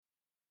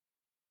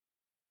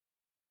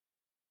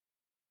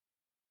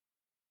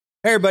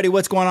Hey everybody,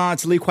 what's going on?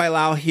 It's Lee Kwai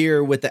Lau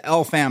here with the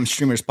LFAM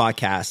Streamers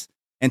Podcast.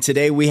 And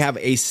today we have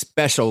a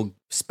special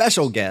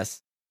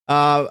guest.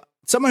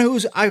 Someone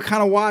who's I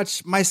kind of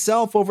watched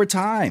myself over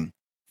time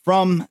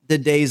from the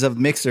days of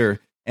Mixer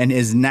and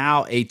is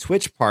now a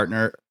Twitch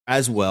partner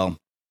as well.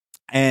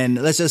 And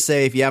let's just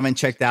say if you haven't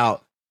checked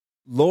out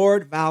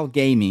Lord Val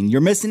Gaming, you're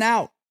missing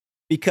out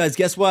because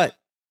guess what?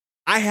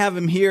 I have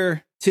him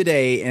here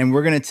today and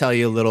we're going to tell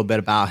you a little bit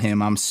about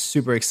him. I'm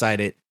super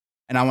excited.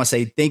 And I want to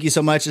say thank you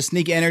so much to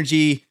Sneak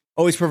Energy,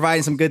 always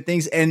providing some good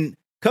things. And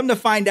come to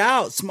find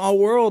out, small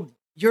world,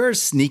 you're a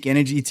Sneak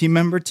Energy team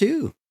member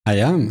too. I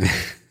am.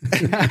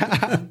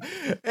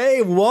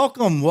 Hey,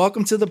 welcome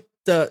to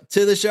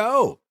the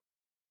show.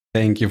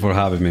 Thank you for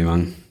having me,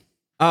 man.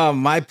 Oh,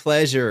 my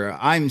pleasure.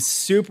 I'm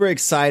super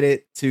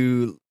excited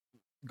to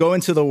go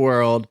into the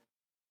world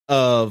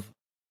of.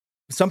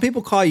 Some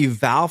people call you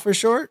Val for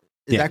short.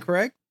 Is that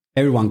correct?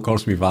 Everyone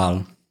calls me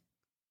Val.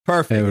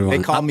 Perfect. Everyone.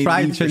 They call me. I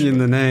tried changing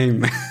the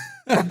name.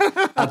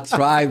 I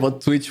tried,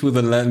 but Twitch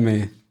wouldn't let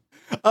me.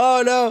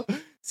 Oh no!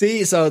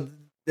 See, so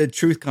the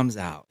truth comes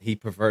out. He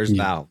prefers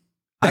Val.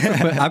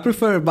 I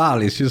prefer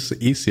Val. It's just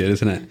easier,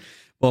 isn't it?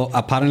 Well,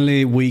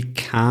 apparently we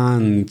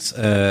can't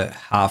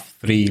have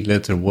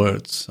 3-letter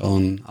words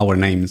on our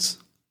names.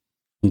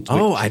 On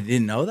oh, I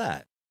didn't know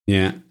that.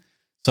 Yeah.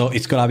 So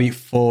it's got to be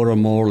 4 or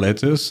more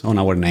letters on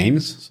our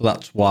names. So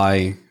that's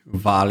why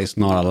Val is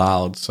not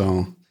allowed.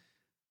 So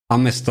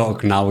I'm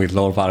stuck now with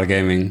Lord Val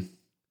Gaming.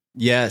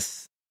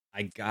 Yes,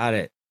 I got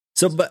it.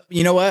 So, but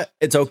you know what?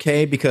 It's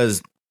okay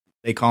because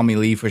they call me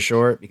Lee for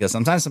short because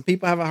sometimes some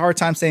people have a hard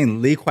time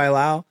saying Lee Kwai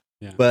Lau.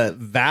 Yeah. But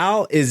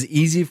Val is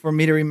easy for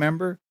me to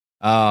remember.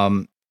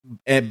 But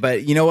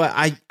you know what?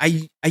 I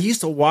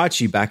used to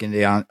watch you back in the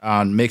day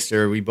on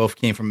Mixer. We both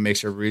came from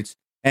Mixer roots.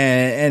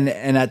 And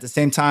at the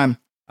same time,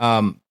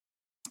 a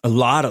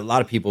lot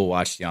of people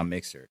watched you on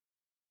Mixer.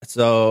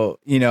 So,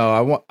 you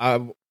know,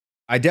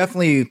 I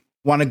definitely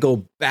want to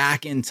go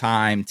back in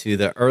time to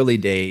the early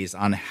days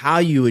on how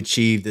you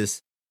achieved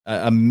this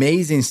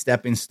amazing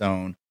stepping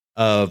stone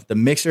of the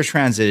Mixer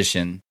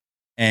transition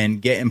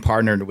and getting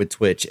partnered with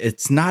Twitch.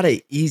 It's not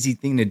an easy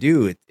thing to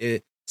do,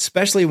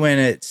 especially when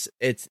it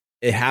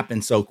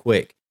happened so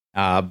quick.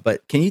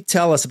 But can you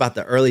tell us about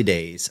the early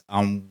days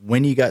on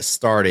when you got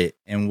started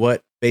and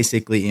what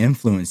basically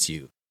influenced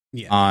you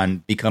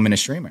on becoming a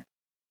streamer?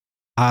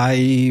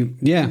 Basically,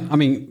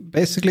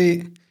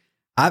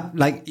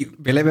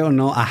 believe it or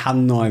not, I had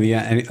no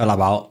idea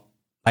about,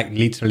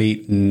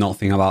 literally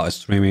nothing about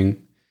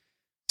streaming,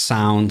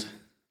 sound,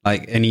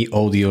 any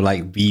audio,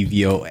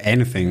 video,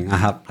 anything.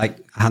 I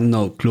had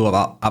no clue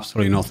about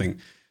absolutely nothing.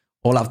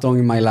 All I've done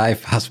in my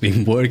life has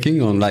been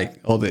working on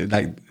all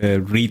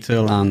the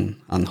retail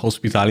and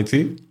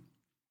hospitality.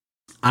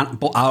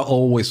 But I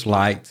always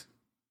liked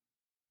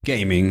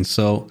gaming.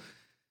 So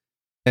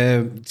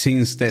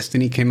since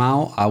Destiny came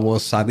out, I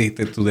was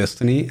addicted to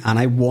Destiny and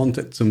I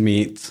wanted to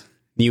meet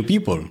new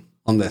people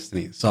on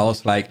Destiny. So I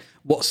was like,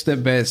 what's the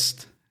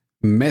best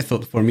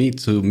method for me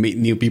to meet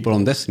new people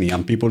on Destiny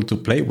and people to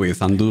play with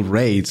and do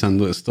raids and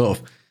do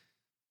stuff?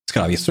 It's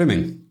gotta be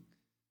streaming.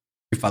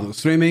 If I do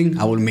streaming,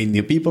 I will meet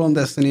new people on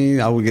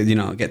Destiny. I will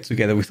get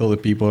together with other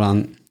people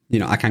and,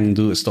 I can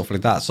do stuff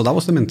like that. So that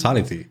was the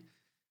mentality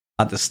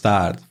at the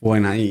start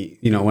when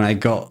I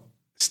got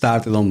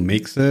started on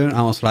Mixer.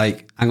 I was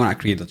like, I'm going to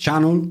create a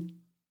channel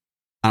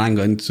and I'm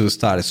going to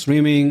start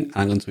streaming.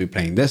 I'm going to be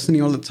playing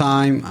Destiny all the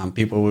time. And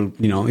people will,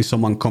 if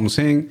someone comes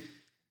in,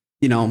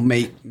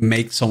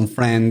 make some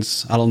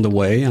friends along the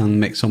way and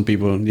make some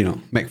people,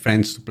 make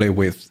friends to play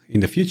with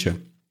in the future.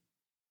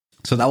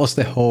 So that was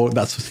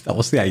that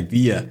was the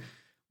idea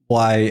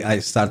why I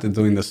started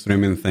doing the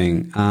streaming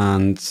thing.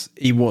 And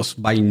it was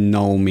by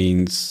no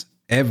means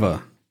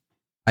ever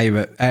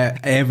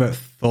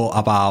thought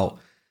about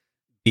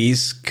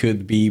this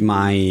could be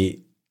my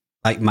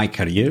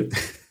career.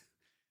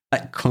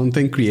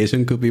 Content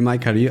creation could be my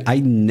career. I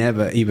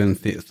never even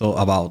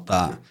thought about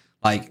that.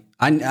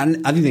 I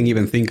didn't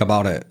even think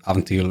about it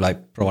until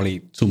probably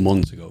 2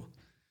 months ago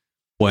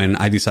when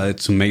I decided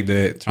to make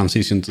the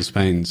transition to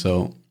Spain.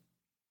 So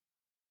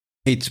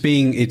it's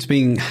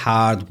been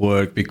hard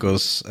work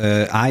because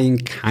I'm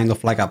kind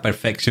of a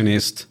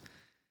perfectionist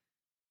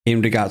in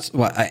regards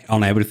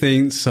on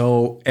everything.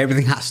 So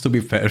everything has to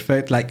be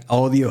perfect.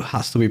 Audio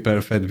has to be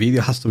perfect,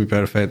 video has to be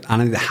perfect,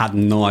 and I had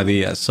no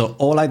idea. So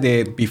all I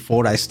did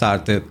before I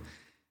started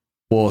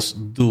was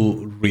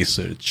do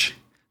research.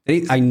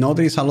 I know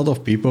there is a lot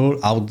of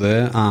people out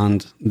there,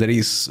 and there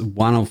is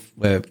one of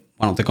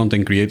the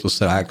content creators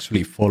that I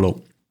actually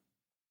follow,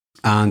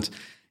 and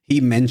he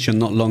mentioned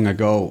not long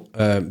ago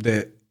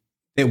the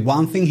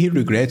one thing he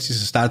regrets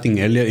is starting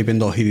earlier, even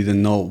though he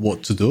didn't know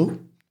what to do.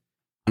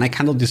 And I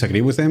kind of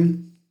disagree with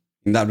him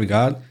in that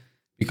regard,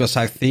 because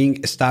I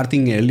think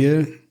starting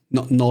earlier,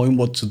 not knowing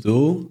what to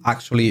do,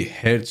 actually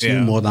hurts you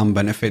more than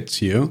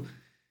benefits you.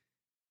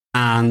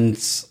 And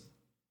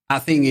I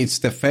think it's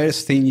the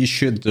first thing you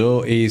should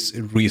do is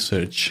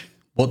research.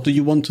 What do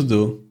you want to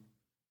do?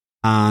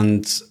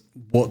 And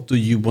what do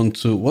you want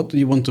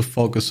to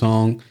focus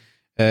on?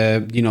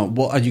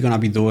 what are you going to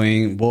be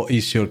doing? What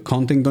is your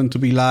content going to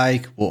be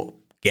like? What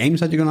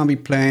games are you going to be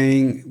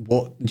playing?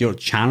 What your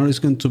channel is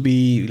going to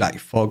be like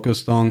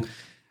focused on?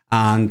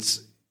 And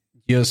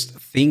just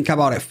think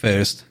about it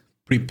first.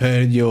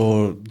 Prepare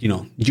your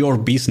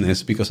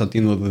business, because at the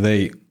end of the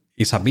day,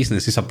 it's a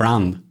business, it's a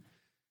brand.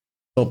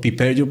 So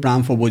prepare your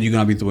brand for what you're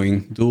going to be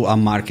doing. Do a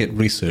market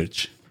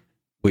research,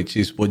 which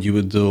is what you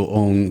would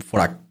do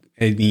for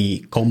any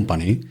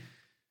company,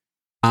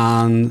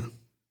 and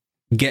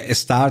get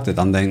started.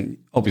 And then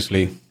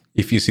obviously,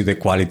 if you see the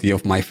quality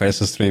of my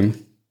first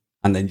stream,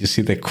 and then you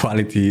see the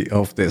quality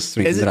of the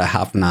stream that I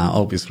have now,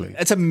 obviously.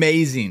 That's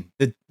amazing.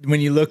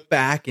 When you look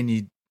back and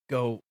you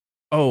go,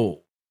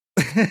 oh.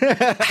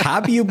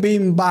 Have you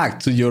been back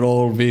to your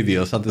old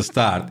videos at the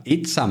start?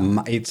 It's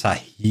a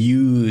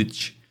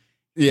huge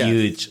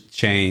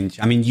change.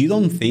 I mean, you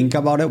don't think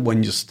about it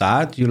when you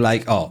start. You're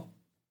like, oh,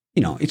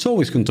 it's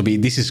always going to be,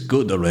 this is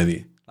good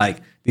already.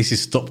 Like, this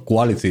is top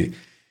quality.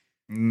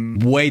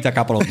 Wait a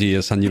couple of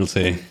years and you'll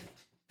see.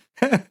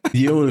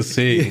 You will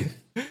see.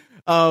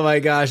 Oh my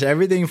gosh.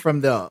 Everything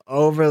from the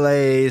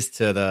overlays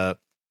to the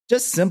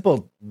just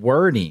simple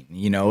wording,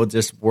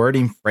 just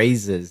wording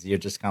phrases. You're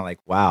just kind of like,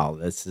 wow,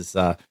 this is,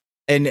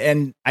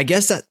 and I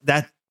guess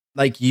that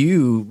like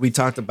we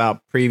talked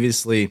about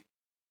previously,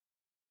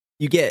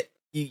 you get,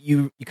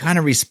 you kind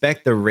of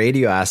respect the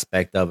radio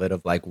aspect of it,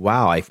 of like,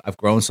 wow, I've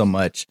grown so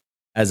much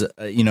as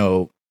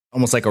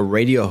almost like a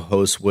radio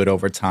host would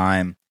over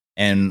time.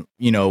 And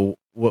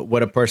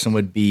what a person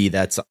would be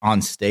that's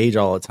on stage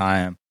all the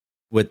time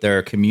with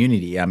their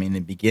community. I mean, in the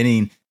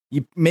beginning,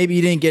 you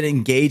didn't get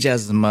engaged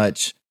as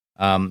much,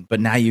 but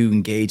now you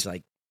engage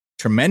like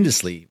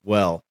tremendously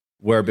well,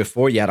 where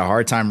before you had a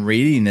hard time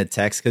reading the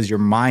text because your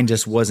mind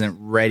just wasn't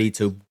ready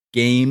to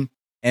game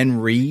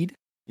and read,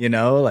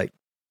 like.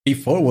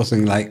 Before it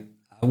wasn't like,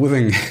 I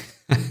wouldn't,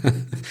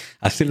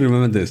 I still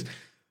remember this.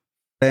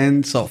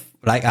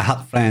 I had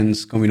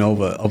friends coming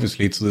over,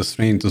 obviously, to the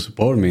stream to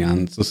support me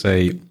and to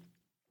say,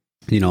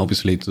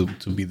 obviously to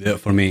be there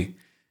for me.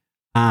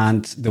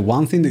 And the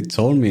one thing they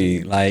told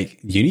me, like,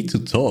 you need to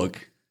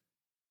talk.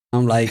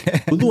 I'm like,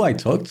 who do I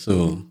talk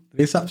to?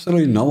 There's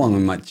absolutely no one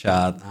in my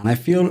chat. And I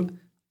feel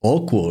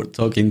awkward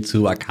talking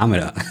to a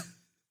camera.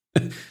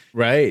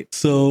 Right.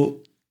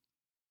 So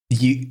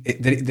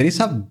there is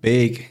a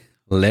big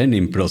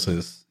learning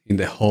process in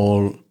the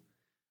whole,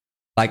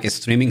 like,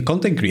 streaming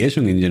content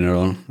creation in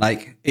general.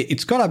 Like,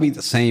 it's gotta be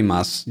the same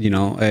as,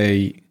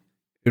 a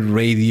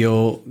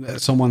radio,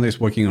 someone that's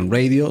working on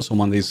radio,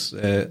 someone that's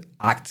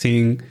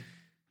acting.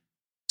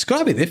 It's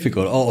gotta be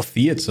difficult. Or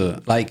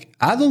theater. Like,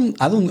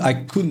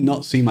 I could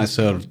not see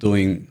myself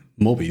doing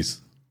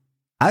movies.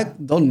 I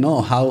don't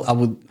know how I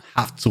would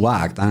have to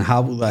act and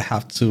how would I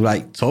have to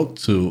like talk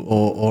to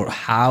or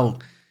how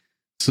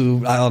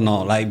to, I don't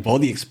know, like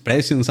body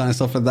expressions and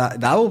stuff like that.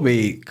 That would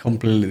be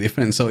completely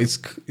different. So it's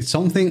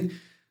something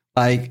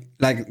like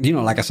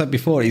I said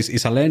before,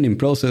 it's a learning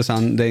process,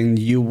 and then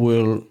you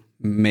will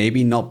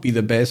maybe not be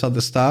the best at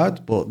the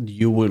start, but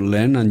you will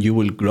learn and you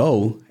will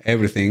grow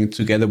everything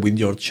together with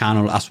your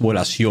channel as well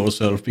as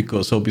yourself,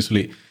 because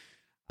obviously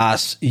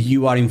as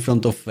you are in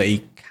front of a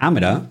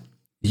camera,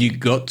 you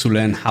got to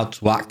learn how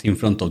to act in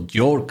front of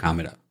your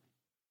camera.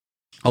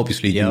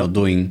 Obviously, you're not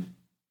doing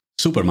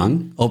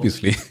Superman,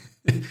 obviously.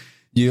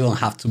 You don't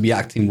have to be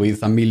acting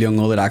with a million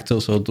other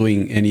actors or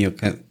doing any,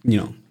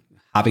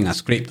 having a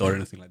script or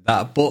anything like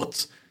that.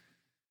 But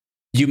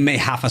you may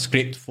have a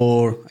script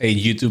for a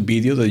YouTube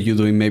video that you're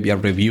doing maybe a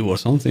review or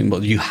something,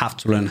 but you have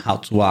to learn how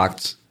to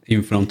act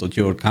in front of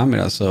your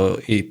camera. So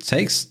it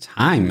takes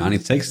time and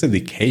it takes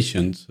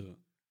dedication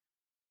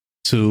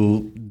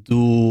to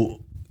do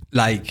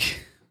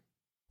like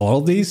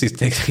all this. It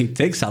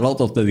takes a lot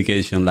of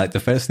dedication. Like the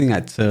first thing I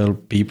tell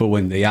people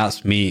when they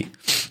ask me,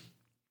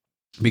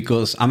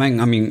 because I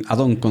mean, I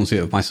don't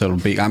consider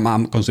myself big.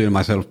 I'm consider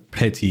myself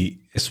pretty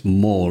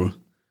small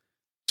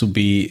to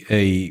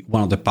be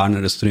one of the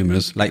partner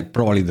streamers, like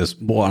probably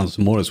one of the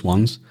smallest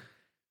ones.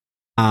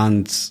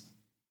 And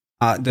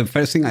the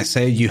first thing I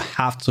say, you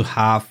have to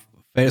have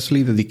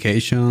firstly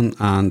dedication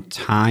and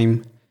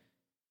time,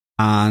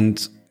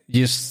 and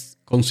just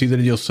consider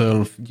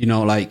yourself,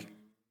 like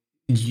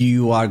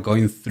you are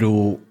going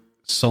through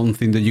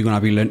something that you're going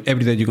to be learning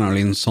every day. You're going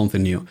to learn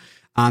something new.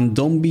 And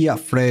don't be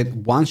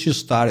afraid, once you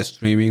start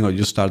streaming or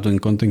you start doing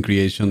content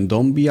creation,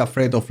 don't be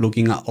afraid of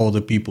looking at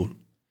other people.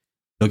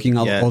 Looking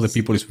at other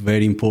people is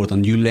very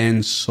important. You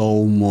learn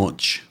so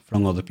much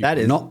from other people. That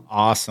is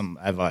awesome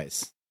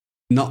advice.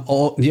 Not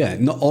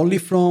only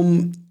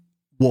from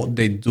what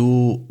they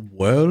do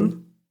well,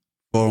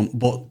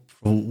 but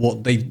from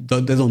what they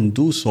don't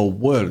do so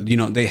well.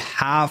 They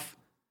have,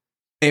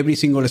 every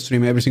single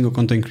streamer, every single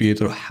content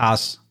creator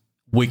has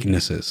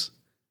weaknesses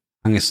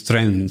and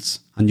strengths,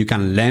 and you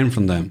can learn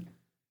from them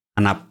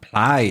and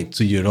apply it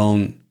to your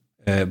own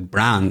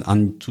brand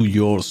and to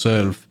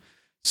yourself.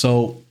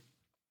 So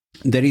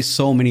there is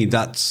so many,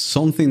 that's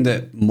something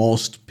that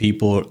most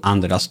people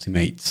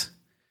underestimate.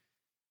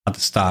 at the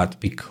start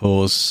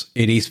because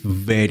it is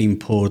very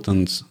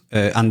important.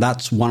 And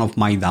that's one of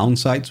my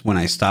downsides when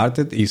I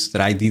started, is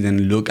that I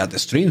didn't look at the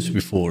streams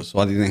before. So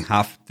I didn't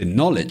have the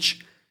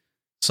knowledge.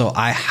 So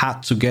I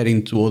had to get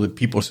into other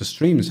people's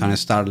streams and I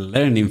started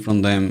learning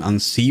from them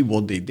and see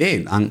what they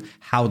did and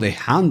how they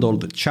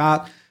handled the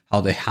chat,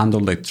 how they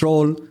handled the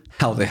troll,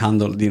 how they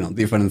handled,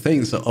 different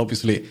things. So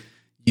obviously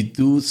you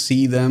do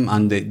see them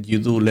and you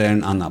do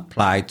learn and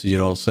apply to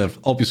yourself.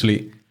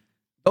 Obviously,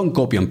 don't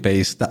copy and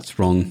paste. That's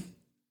wrong.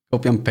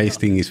 Copy and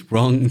pasting is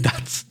wrong.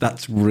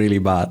 That's really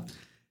bad.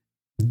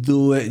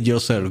 Do it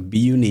yourself. Be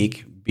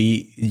unique.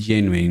 Be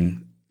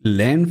genuine.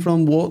 Learn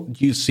from what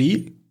you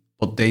see,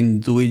 but then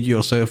do it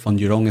yourself on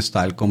your own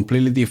style.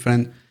 Completely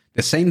different.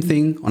 The same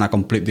thing on a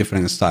complete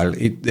different style.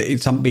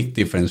 It's a big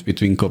difference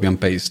between copy and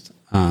paste.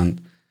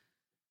 And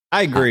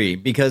I agree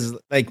because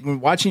like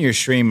watching your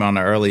stream on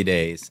the early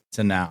days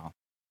to now,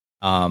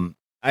 and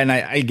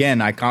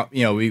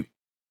we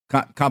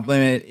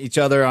compliment each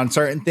other on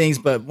certain things,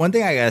 but one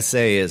thing I gotta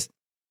say is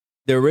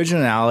the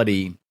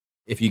originality.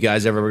 If you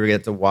guys ever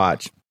get to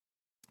watch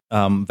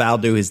Val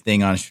do his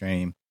thing on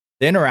stream,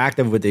 the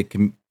interaction with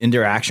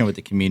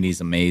the community is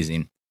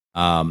amazing.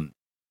 And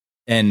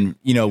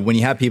when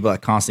you have people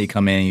that constantly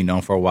come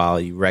in, for a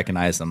while, you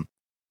recognize them.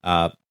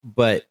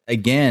 But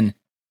again,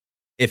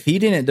 if he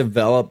didn't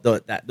develop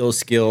those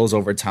skills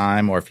over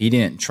time, or if he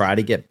didn't try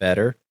to get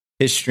better,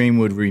 his stream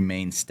would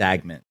remain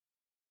stagnant.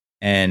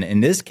 And in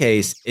this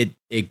case,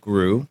 it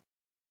grew,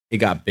 it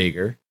got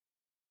bigger,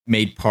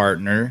 made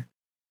partner,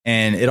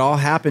 and it all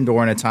happened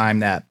during a time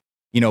that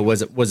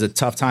was a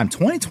tough time.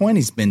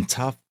 2020's been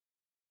tough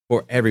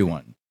for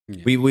everyone.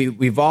 Yeah.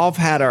 We've all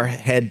had our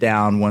head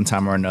down one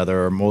time or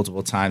another, or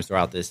multiple times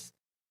throughout this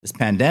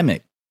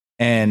pandemic.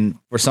 And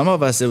for some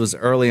of us, it was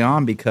early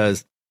on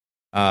because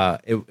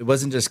it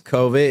wasn't just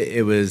COVID.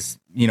 It was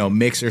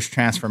Mixer's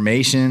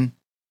transformation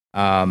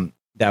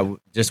that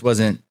just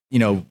wasn't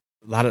a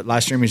lot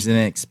of streamers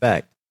didn't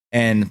expect.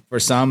 And for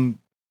some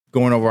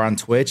going over on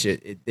Twitch,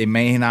 they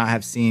may not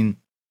have seen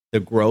the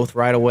growth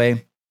right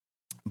away.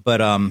 But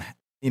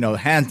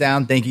hands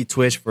down, thank you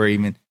Twitch for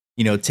even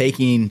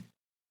taking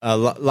a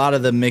lot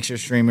of the Mixer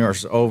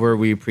streamers over.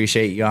 We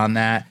appreciate you on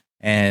that.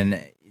 And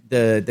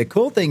the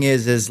cool thing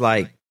is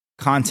like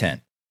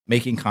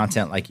making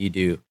content like you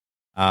do.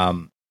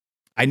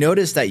 I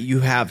noticed that you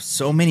have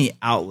so many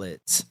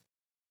outlets.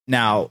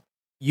 Now,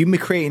 you've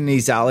been creating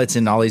these outlets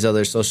and all these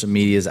other social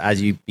medias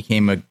as you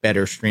became a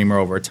better streamer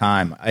over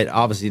time. It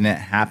obviously didn't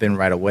happen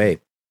right away.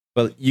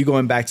 But you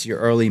going back to your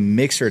early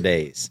Mixer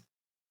days,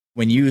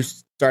 when you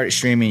started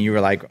streaming, you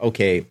were like,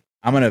 okay,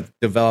 I'm going to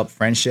develop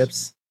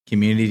friendships,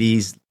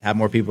 communities, have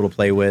more people to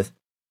play with.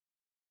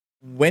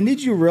 When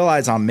did you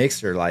realize on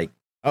Mixer, like,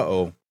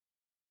 am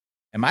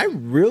I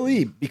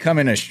really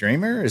becoming a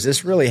streamer? Is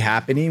this really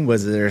happening?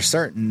 Was there a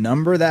certain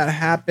number that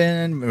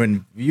happened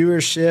when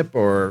viewership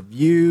or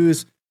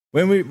views?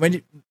 When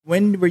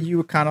were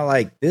you kind of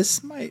like,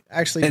 this might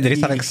actually There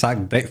is an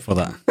exact date for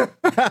that.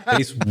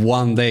 There is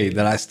one day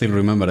that I still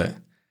remember it.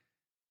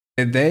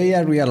 The day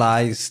I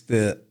realized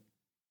that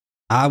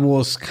I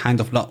was kind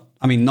of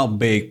not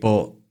big,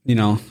 but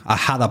I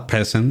had a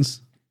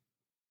presence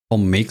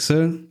on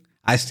Mixer.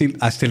 I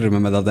still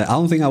remember that day. I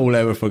don't think I will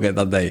ever forget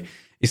that day.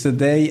 It's the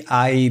day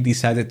I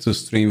decided to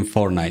stream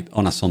Fortnite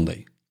on a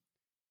Sunday.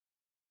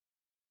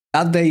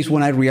 That day is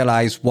when I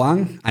realized,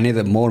 one, I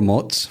needed more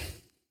mods.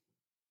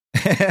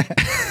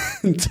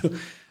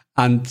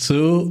 And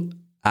two,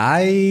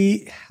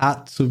 I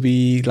had to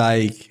be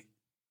like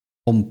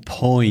on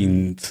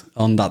point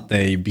on that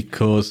day,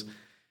 because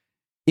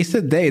it's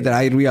the day that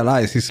I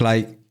realized it's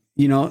like,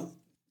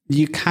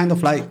 you kind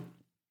of like,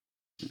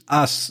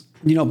 as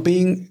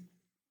being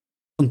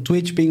on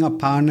Twitch, being a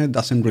partner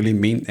doesn't really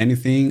mean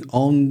anything.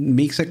 On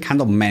Mixer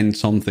kind of meant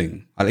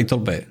something a little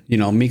bit.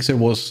 Mixer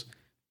was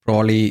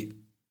probably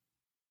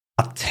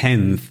a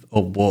 10th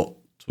of what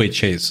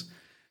Twitch is.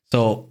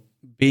 So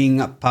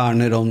being a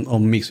partner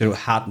on Mixer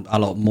had a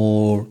lot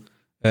more,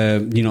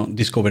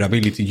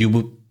 discoverability. You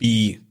would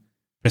be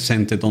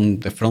presented on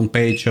the front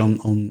page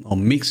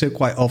on Mixer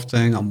quite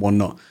often and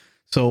whatnot.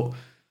 So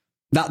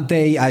that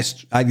day I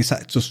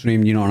decided to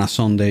stream, on a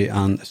Sunday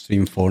and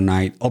stream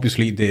Fortnite.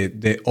 Obviously,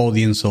 the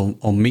audience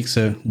on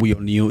Mixer, we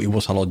all knew it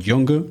was a lot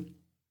younger.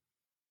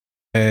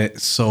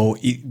 So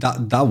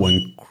that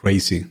went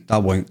crazy.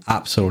 That went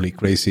absolutely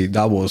crazy.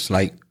 That was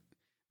like,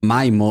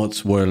 my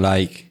mods were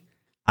like,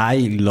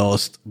 I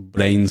lost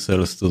brain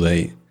cells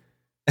today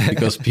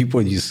because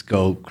people just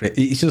go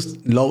crazy. It's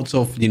just loads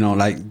of,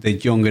 like the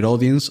younger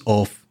audience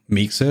of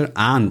Mixer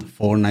and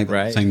Fortnite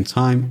at the same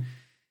time.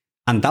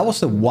 And that was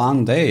the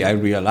one day I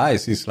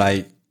realized it's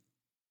like,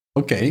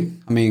 okay,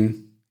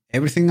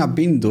 everything I've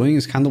been doing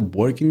is kind of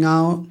working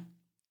out,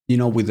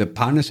 with the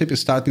partnership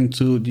is starting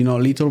to,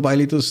 little by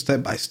little,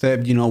 step by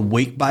step,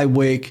 week by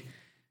week,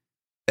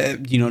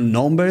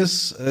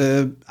 numbers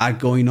are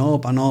going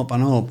up and up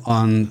and up.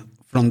 And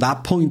from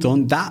that point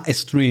on, that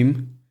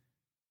stream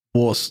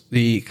was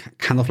the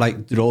kind of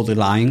like draw the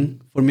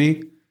line for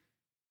me.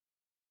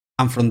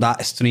 And from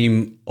that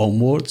stream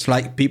onwards,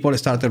 like people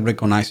started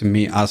recognizing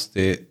me as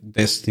the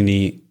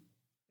Destiny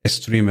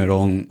streamer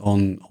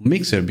on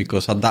Mixer,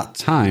 because at that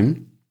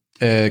time,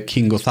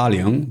 King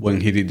Gothalion,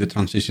 when he did the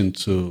transition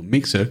to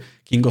Mixer,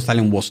 King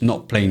Gothalion was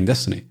not playing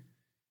Destiny.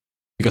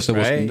 Because it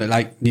was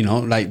like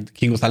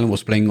King Gothalion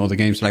was playing all the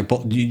games. Like,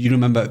 you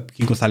remember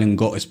King Gothalion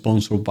got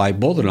sponsored by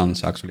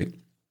Borderlands, actually.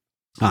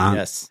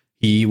 Yes.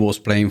 He was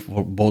playing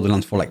for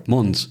Borderlands for like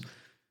months.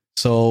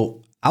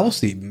 So I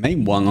was the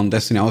main one on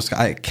Destiny.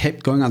 I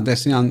kept going on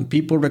Destiny, and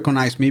people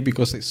recognized me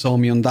because they saw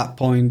me on that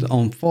point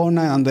on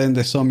Fortnite, and then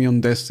they saw me on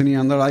Destiny,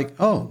 and they're like,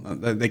 oh,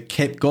 they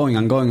kept going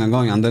and going and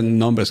going, and then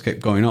numbers kept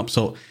going up.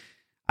 So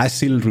I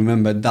still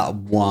remember that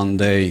one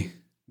day,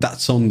 that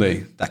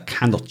Sunday, that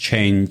kind of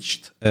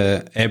changed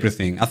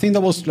everything. I think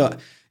that was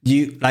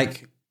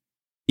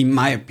in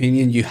my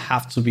opinion, you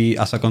have to be,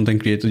 as a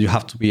content creator, you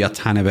have to be a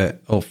tiny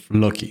bit of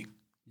lucky.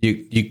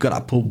 You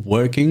gotta put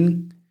work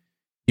in.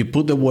 You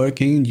put the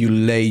work in, you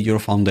lay your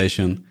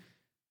foundation.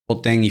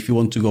 But then if you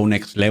want to go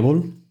next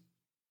level,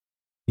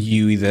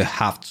 you either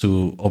have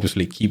to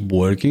obviously keep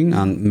working,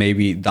 and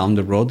maybe down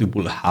the road it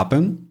will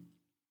happen.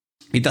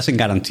 It doesn't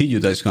guarantee you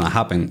that it's going to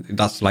happen.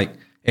 That's like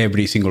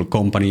every single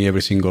company,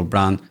 every single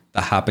brand,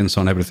 that happens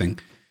on everything.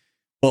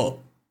 But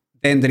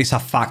then there is a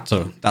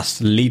factor, that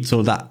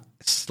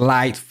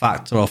slight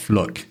factor of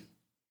luck,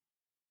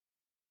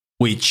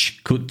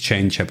 which could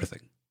change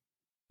everything.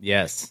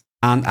 Yes.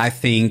 And I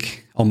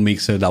think on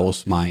Mixer, that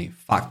was my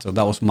factor.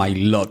 That was my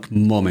luck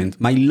moment,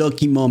 my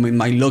lucky moment,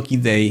 my lucky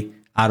day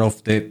out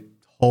of the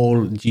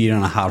whole year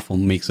and a half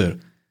on Mixer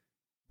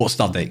was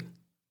that day.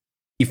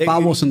 If I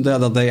wasn't there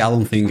that day, I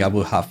don't think I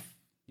would have,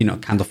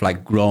 kind of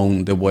like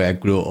grown the way I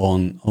grew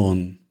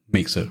on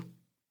Mixer.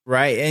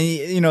 Right. And,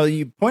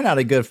 you point out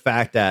a good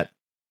fact that,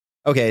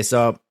 okay,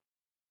 so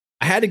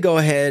I had to go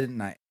ahead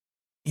and I'm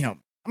going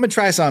to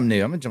try something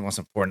new. I'm going to jump on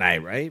some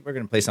Fortnite, right? We're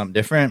going to play something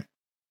different.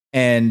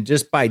 And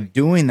just by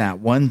doing that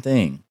one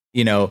thing,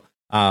 the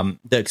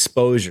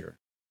exposure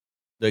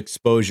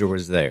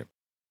was there.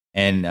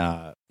 And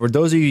for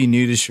those of you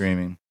new to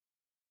streaming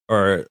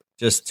or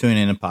just tuning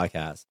in a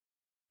podcast,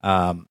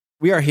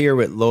 we are here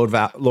with Lord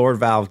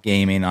Valve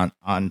Gaming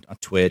on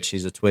Twitch.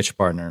 He's a Twitch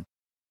partner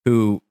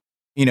who,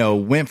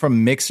 went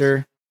from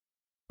Mixer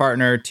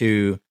partner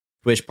to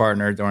Twitch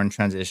partner during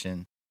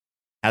transition,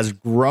 has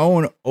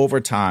grown over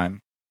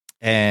time,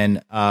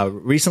 and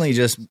recently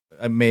just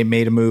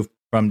made a move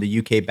from the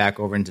UK back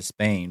over into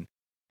Spain,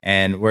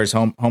 and where his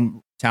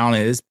hometown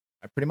is,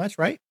 pretty much,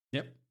 right?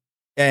 Yep.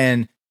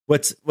 And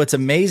what's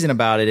amazing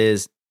about it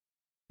is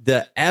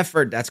the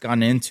effort that's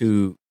gone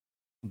into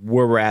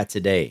where we're at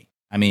today.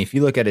 I mean, if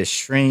you look at his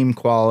stream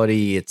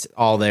quality, it's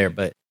all there,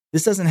 but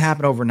this doesn't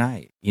happen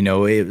overnight.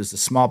 It was the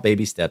small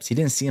baby steps. He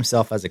didn't see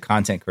himself as a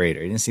content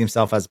creator. He didn't see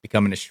himself as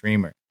becoming a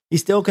streamer. He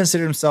still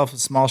considered himself a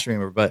small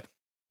streamer, but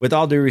with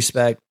all due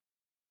respect,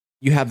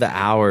 you have the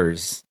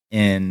hours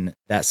in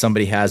that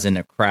somebody has in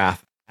a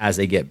craft as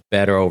they get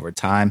better over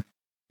time.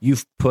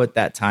 You've put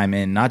that time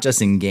in, not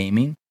just in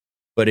gaming,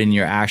 but in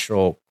your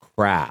actual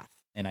craft.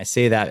 And I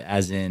say that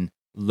as in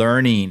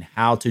learning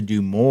how to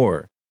do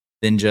more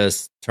than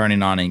just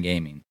turning on in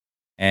gaming.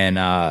 And,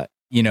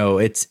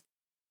 it's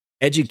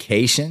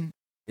education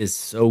is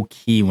so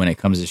key when it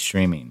comes to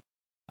streaming.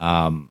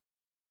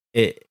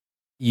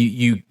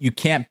 You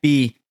can't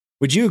be,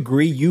 would you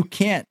agree? You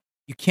can't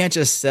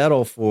just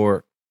settle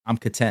for, I'm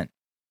content.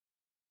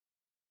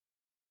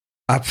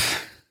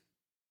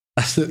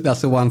 That's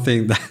the one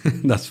thing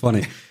that's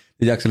funny.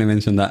 You actually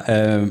mentioned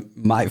that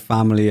my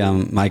family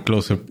and my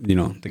closer,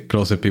 the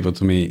closer people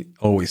to me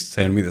always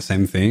tell me the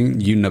same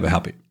thing. You're never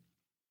happy.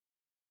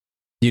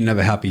 You're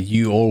never happy.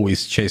 You're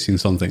always chasing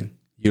something.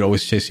 You're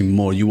always chasing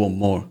more. You want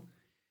more.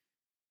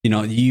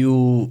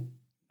 You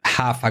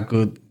have a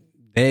good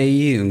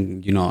day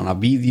and, on a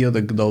video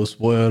that does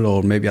well,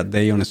 or maybe a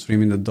day on a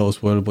streaming that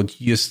does well, but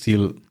you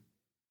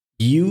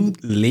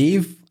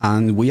live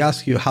and we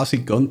ask you, how's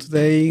it gone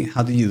today?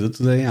 How did you do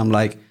today? I'm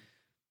like,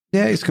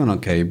 yeah, it's gone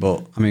okay,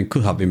 but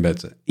could have been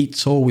better.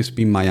 It's always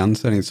been my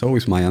answer, and it's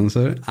always my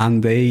answer.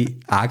 And they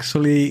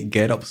actually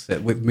get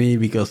upset with me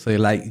because they're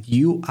like,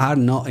 you are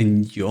not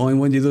enjoying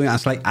what you're doing. I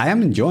was like, I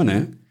am enjoying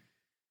it.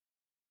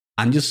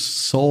 I'm just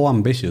so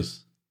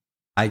ambitious.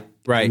 I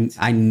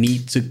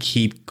need to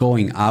keep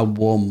going. I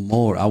want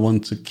more. I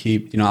want to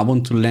keep, I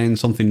want to learn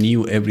something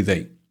new every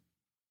day.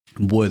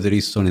 Whether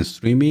it's on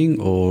streaming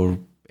or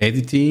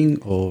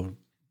editing or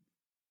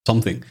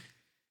something.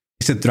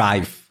 It's a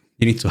drive.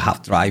 You need to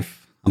have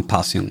drive and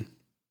passion.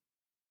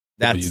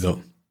 That's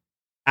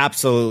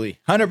absolutely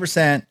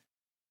 100%.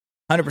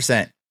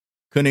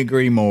 Couldn't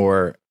agree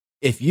more.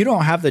 If you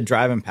don't have the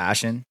drive and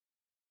passion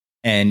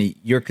and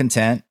you're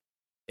content,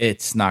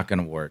 it's not going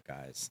to work,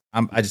 guys.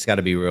 I just got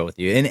to be real with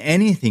you. In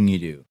anything you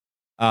do,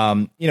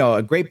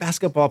 a great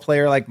basketball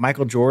player like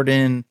Michael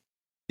Jordan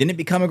didn't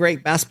become a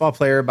great basketball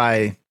player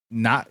by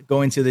not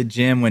going to the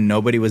gym when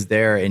nobody was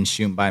there and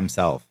shooting by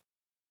himself.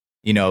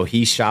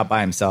 He shot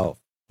by himself.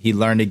 He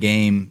learned a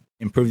game,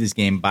 improved his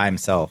game by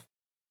himself.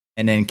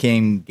 And then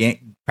came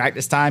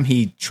practice time.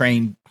 He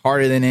trained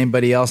harder than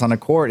anybody else on the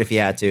court if he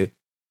had to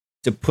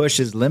push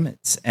his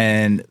limits.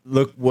 And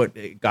look what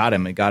it got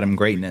him. It got him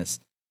greatness.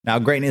 Now,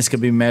 greatness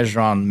could be measured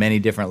on many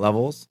different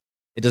levels.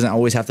 It doesn't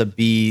always have to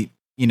be,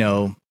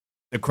 the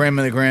creme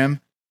of the creme.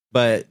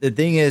 But the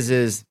thing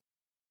is,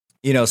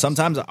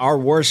 sometimes our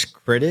worst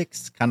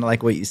critics, kind of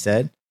like what you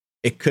said,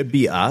 it could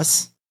be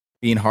us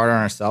being hard on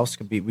ourselves.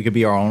 We could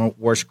be our own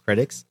worst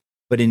critics.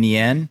 But in the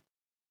end,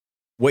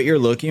 what you're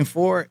looking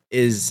for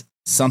is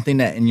something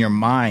that in your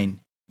mind,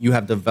 you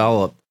have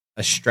developed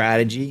a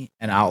strategy,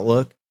 an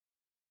outlook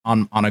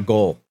on a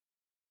goal.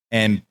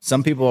 And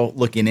some people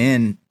looking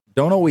in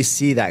don't always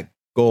see that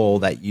goal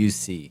that you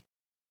see,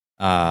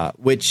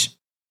 which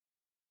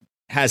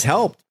has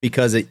helped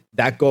because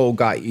that goal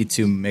got you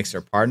to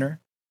Mixer Partner.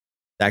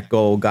 That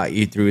goal got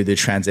you through the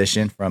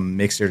transition from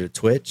Mixer to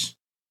Twitch.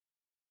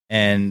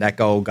 And that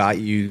goal got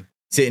you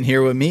sitting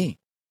here with me.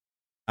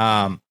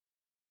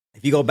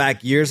 If you go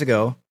back years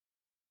ago,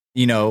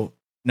 none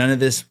of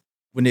this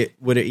would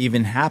have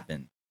even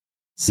happened.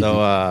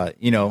 So,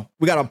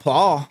 we got to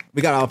applaud.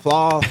 We got to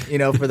applaud,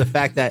 for the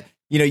fact that,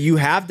 you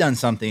have done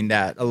something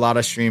that a lot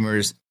of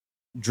streamers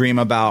dream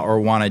about or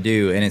want to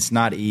do. And it's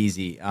not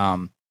easy.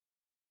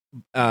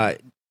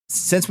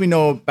 Since we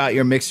know about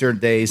your Mixer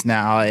days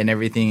now and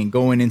everything and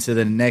going into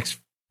the next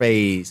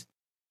phase,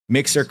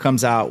 Mixer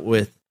comes out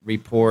with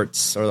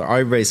reports, or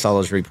everybody saw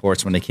those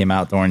reports when they came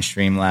out during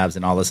Streamlabs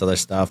and all this other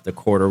stuff. The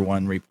quarter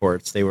one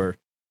reports, they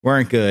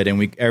weren't good.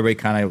 And everybody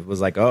kind of was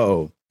like,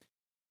 oh,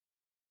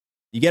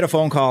 you get a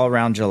phone call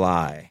around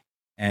July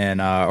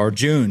and or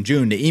June.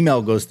 The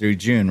email goes through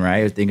June,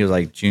 right? I think it was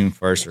like June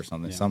 1st or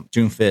something. Yeah.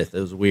 June 5th. It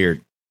was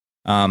weird.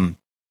 And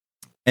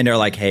they're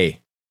like,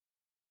 hey,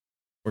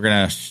 we're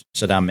going to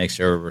shut down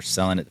Mixer. We're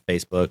selling it to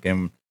Facebook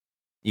and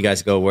you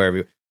guys go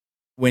wherever.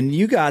 When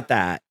you got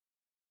that,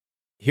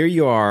 here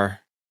you are,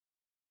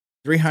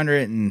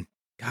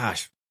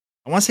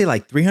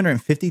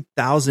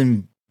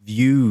 350,000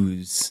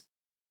 views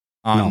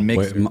on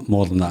Mixer.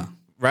 More than that.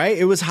 Right?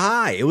 It was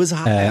high.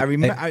 I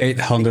remember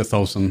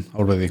 800,000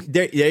 already.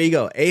 There you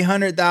go.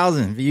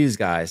 800,000 views,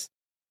 guys.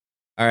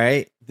 All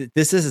right.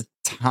 This is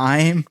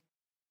time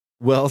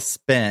well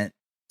spent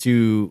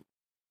to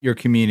your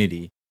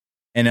community.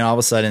 And then all of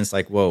a sudden it's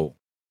like, whoa.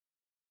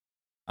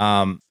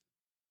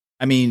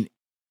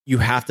 You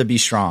have to be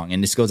strong.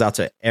 And this goes out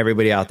to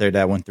everybody out there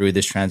that went through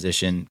this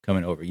transition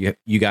coming over.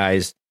 You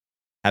guys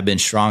have been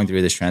strong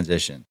through this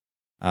transition.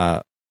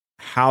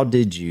 How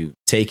did you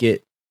take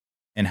it?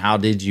 And how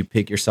did you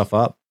pick yourself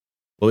up?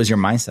 What was your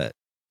mindset?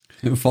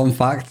 Fun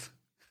fact.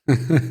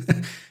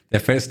 The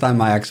first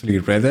time I actually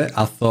read it,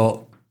 I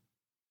thought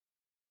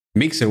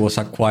Mixer was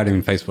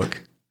acquiring Facebook.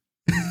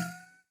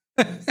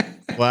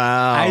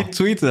 Wow. I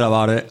tweeted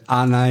about it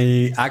and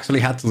I actually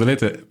had to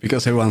delete it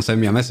because everyone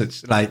sent me a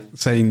message like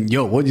saying,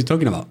 yo, what are you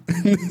talking about?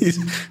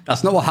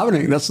 That's not what's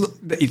happening.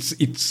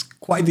 It's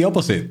quite the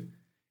opposite.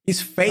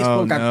 It's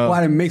Facebook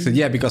acquiring Mixer.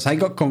 Yeah, because I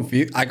got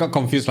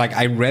confused. Like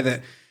I read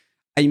it.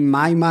 In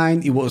my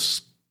mind, it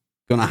was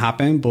going to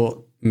happen, but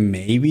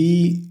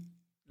maybe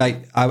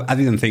like I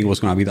didn't think it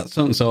was going to be that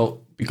soon. So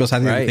because I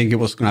didn't think it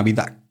was going to be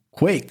that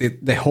quick,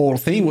 the whole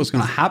thing was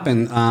going to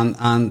happen.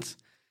 And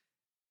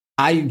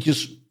I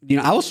just,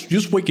 I was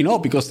just waking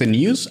up because the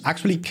news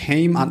actually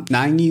came at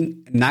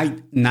 9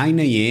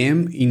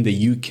 a.m. in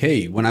the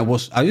UK when I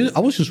was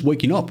just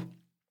waking up.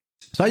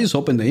 So I just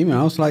opened the email.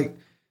 I was like,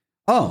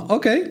 oh,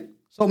 okay.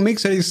 So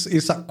Mixer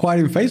is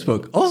acquiring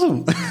Facebook.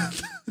 Awesome.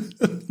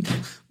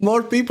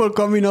 More people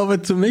coming over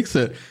to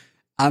Mixer.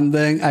 And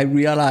then I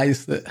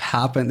realized that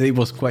happened. It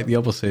was quite the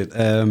opposite.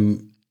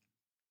 When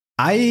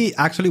I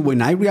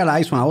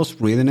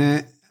was reading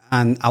it,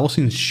 and I was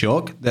in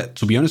shock that,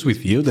 to be honest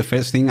with you, the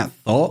first thing I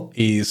thought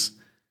is,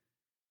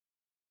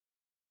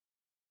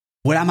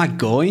 where am I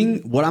going?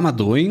 What am I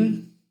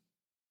doing?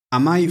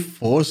 Am I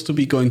forced to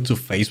be going to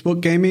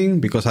Facebook gaming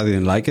because I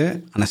didn't like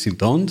it and I still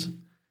don't?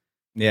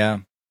 Yeah.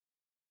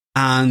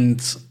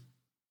 And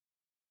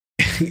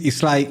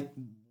it's like,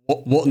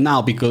 what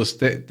now? Because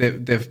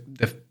the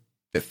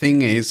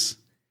thing is,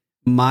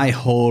 my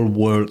whole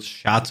world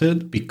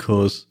shattered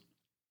because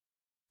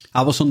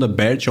I was on the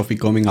verge of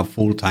becoming a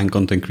full-time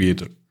content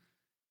creator.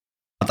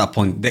 At that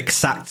point, the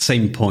exact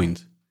same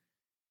point.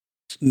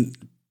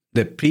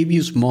 The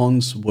previous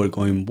months were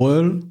going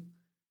well.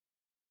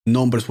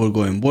 Numbers were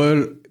going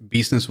well.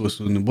 Business was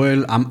doing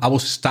well. I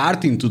was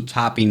starting to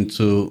tap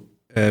into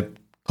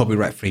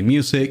copyright-free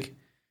music.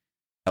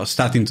 I was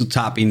starting to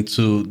tap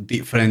into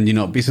different,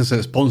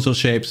 businesses,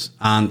 sponsorships,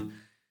 and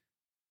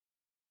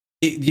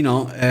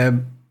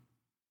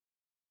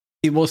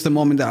it was the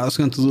moment that I was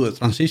going to do the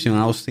transition.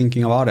 I was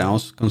thinking about it. I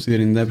was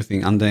considering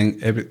everything, and then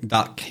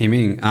that came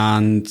in,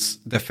 and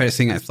the first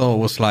thing I thought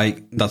was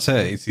like, "That's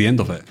it. It's the end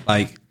of it.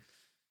 Like,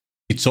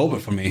 it's over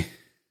for me.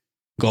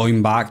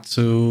 Going back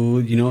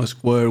to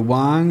square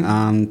one,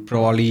 and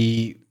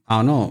probably I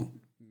don't know,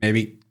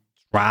 maybe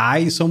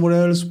try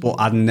somewhere else." But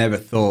I never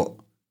thought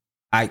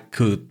I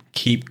could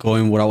keep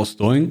going what I was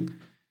doing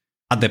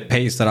at the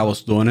pace that I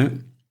was doing it,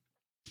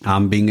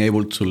 and being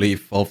able to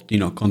live off,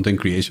 content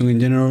creation in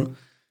general.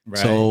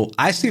 Right. So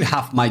I still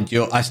have my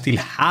job. I still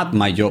had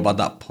my job at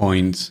that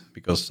point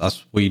because,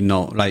 as we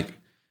know, like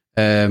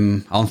I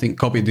don't think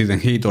COVID didn't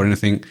hit or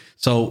anything.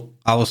 So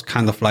I was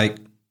kind of like,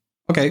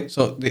 okay,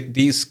 so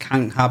this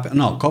can happen.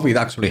 No, COVID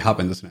actually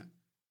happened, doesn't it?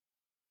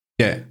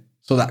 Yeah.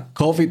 So that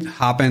COVID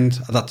happened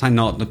at that time.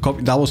 No, the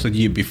COVID, that was a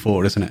year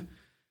before, isn't it?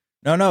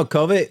 No,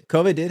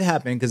 COVID did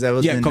happen because that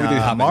was in COVID did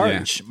happen,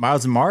 March. Yeah.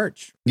 Miles in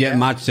March. Yeah,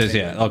 March says,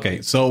 yeah.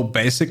 Okay. So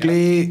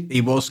basically,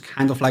 it was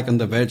kind of like on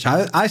the verge.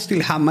 I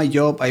still had my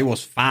job. I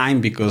was fine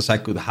because I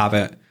could have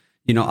it.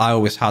 You know, I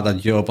always had a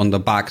job on the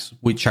back,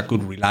 which I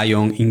could rely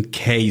on in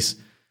case,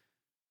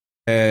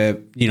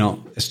 you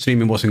know,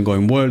 streaming wasn't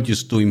going well,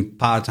 just doing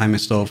part-time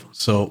stuff.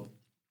 So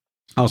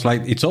I was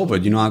like, it's over.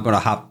 You know, I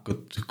got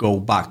to go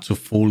back to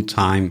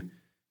full-time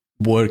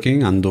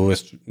working and do,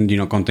 you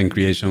know, content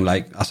creation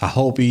like as a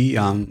hobby,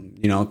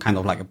 you know, kind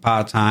of like a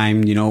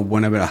part-time, you know,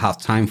 whenever I have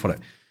time for it.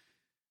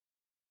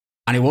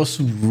 And it was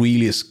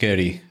really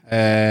scary.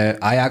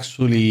 I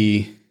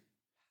actually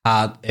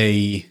had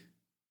a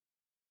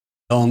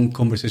long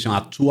conversation,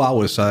 a 2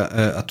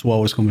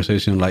 hours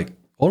conversation, like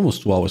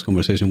almost 2 hours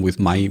conversation with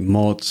my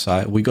mods.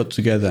 We got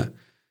together,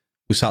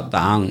 we sat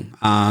down,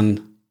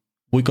 and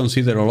we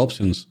considered all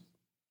options.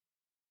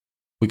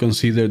 We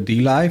considered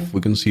DLive, we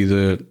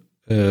considered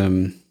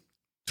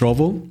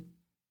Trovo,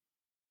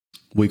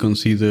 we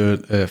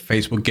considered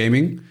Facebook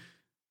gaming,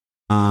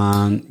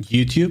 and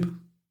YouTube,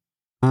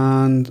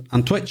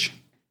 and Twitch.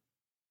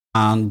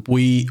 And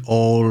we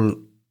all,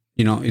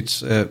 you know,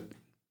 it's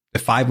the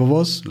five of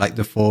us, like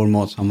the four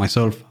mods and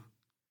myself,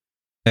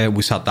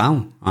 we sat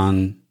down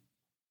and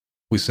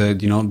we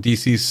said, you know,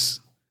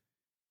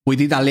 we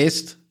did a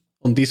list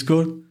on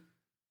Discord,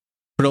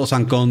 pros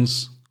and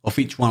cons of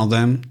each one of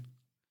them,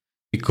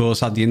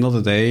 because at the end of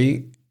the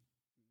day,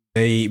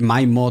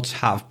 my mods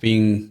have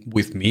been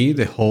with me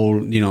the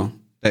whole, you know,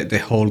 the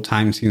whole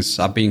time since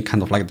I've been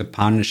kind of like the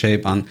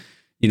partnership, and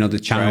you know the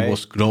channel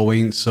was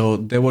growing. So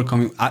they were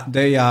coming.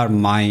 They are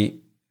my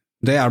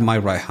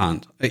right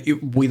hand.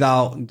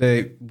 Without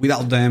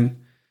them,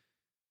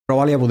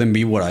 probably I wouldn't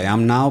be where I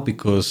am now,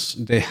 because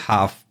they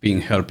have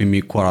been helping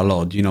me quite a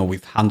lot. You know,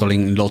 with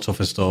handling lots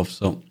of stuff.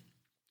 So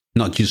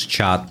not just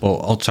chat, but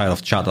outside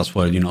of chat as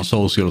well. You know,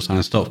 socials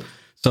and stuff.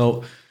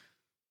 So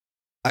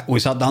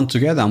we sat down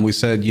together and we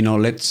said, you know,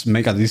 let's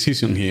make a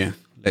decision here.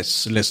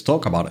 Let's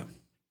talk about it.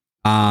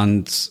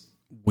 And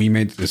we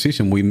made the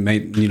decision. We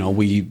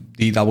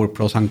did our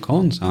pros and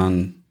cons,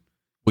 and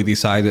we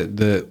decided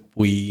that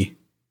we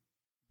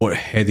were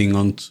heading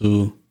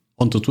onto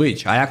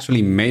Twitch. I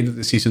actually made the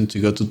decision to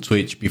go to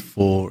Twitch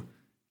before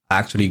I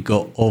actually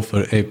got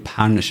offered a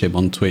partnership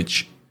on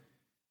Twitch,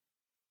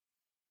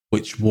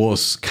 which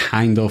was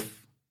kind of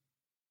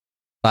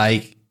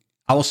like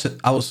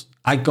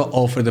I got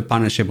offered the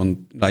partnership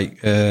on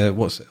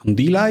on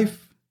DLive.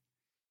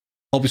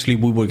 Obviously,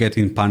 we were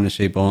getting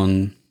partnership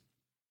on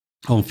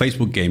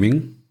Facebook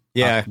gaming.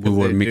 Yeah, we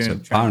were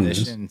mixed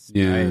partners.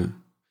 Yeah, right.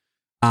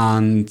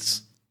 And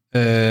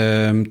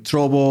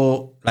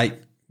Trovo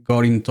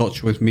got in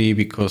touch with me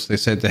because they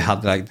said they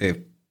had like the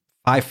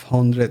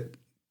 500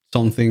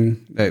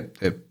 something,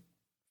 the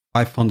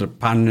 500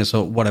 partners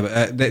or whatever.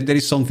 There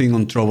is something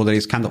on Trovo that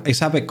is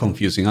it's a bit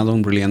confusing. I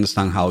don't really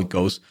understand how it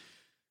goes.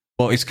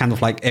 But it's kind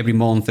of like every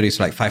month there is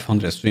like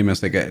 500 streamers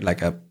that get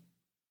like a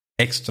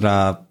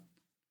extra,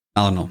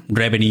 I don't know,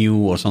 revenue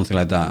or something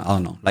like that. I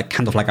don't know, like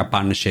kind of like a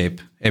partnership.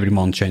 Every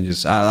month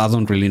changes. I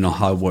don't really know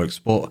how it works.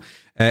 But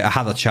I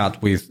had a chat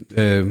with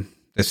the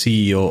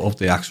CEO of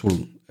the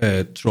actual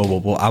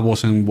Trovo, but I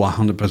wasn't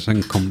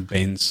 100%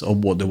 convinced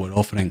of what they were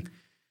offering.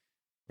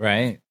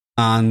 Right.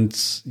 And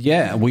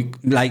yeah,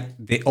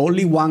 the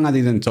only one I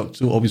didn't talk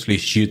to, obviously,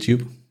 is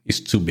YouTube. It's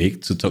too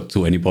big to talk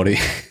to anybody.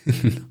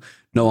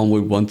 No one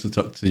would want to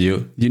talk to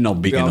you. You're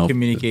not big enough.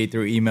 Communicate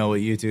through email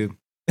with YouTube.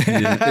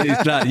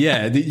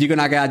 You're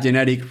gonna get a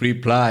generic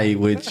reply,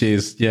 which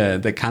is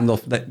the kind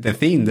of the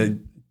thing that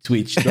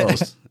Twitch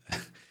does.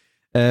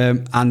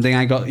 And then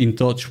I got in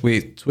touch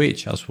with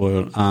Twitch as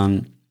well,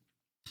 and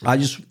I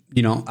just,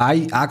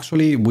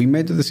 we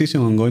made the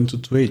decision on going to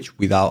Twitch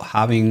without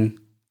having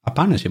a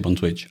partnership on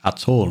Twitch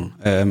at all.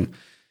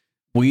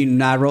 We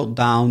narrowed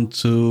down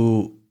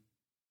to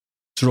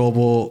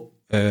Trovo,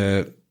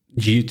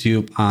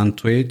 YouTube and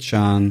Twitch,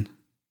 and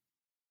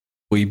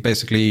we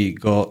basically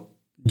got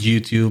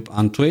YouTube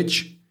and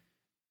Twitch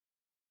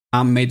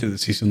and made the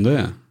decision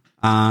there.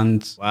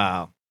 And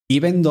wow,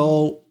 even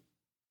though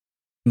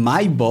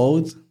my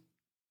vote,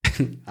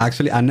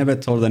 actually, I never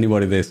told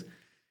anybody this.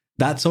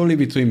 That's only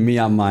between me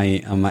and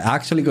my. I'm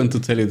actually going to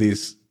tell you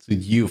this to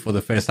you for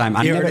the first time.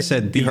 I never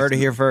said this. You heard it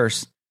here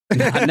first.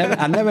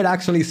 I never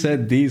actually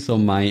said this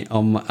on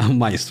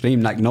my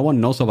stream. Like, no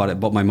one knows about it,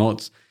 but my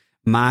mods.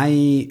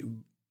 I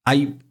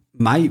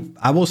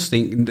was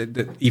thinking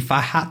that if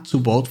I had to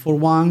vote for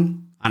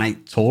one, and I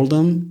told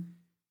them,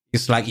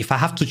 it's like if I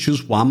have to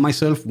choose one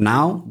myself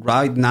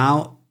right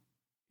now,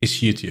 it's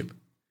YouTube.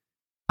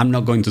 I'm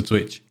not going to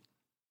Twitch.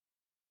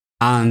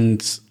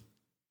 And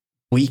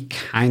we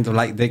kind of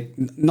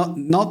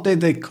not that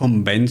they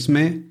convinced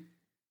me,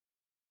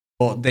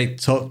 but they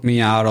took me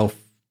out of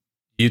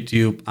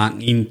YouTube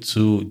and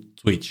into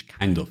Twitch,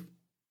 kind of.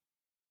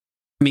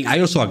 I mean, I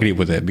also agree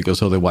with it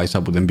because otherwise I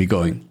wouldn't be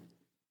going.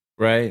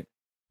 Right.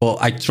 But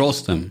I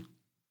trust them.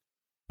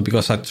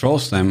 Because I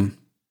trust them,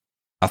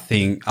 I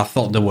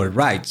thought they were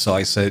right. So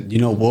I said, you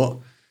know what?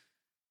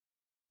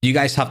 You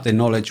guys have the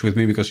knowledge with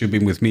me because you've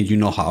been with me. You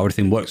know how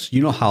everything works.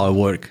 You know how I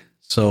work.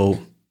 So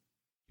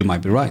you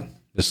might be right.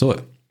 Let's do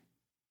it.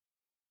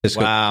 Let's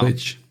go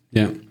Twitch.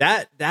 Yeah.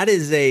 That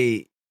is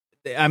risky.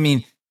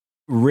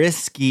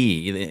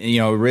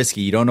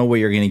 Risky. You don't know what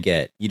you're going to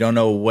get. You don't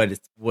know what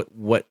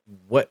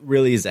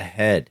really is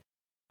ahead.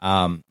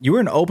 You were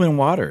in open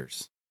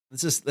waters.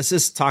 Let's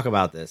just talk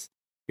about this.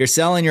 You're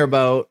selling your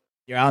boat.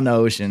 You're out in the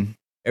ocean.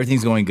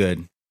 Everything's going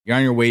good. You're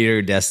on your way to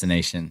your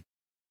destination.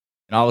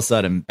 And all of a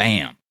sudden,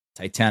 bam,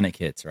 Titanic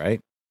hits, right?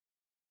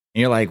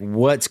 And you're like,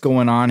 what's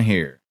going on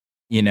here?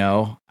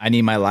 I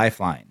need my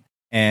lifeline.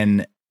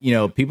 And,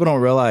 people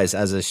don't realize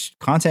as a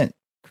content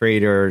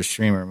creator or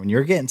streamer, when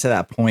you're getting to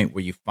that point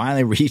where you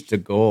finally reach a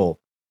goal,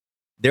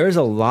 there's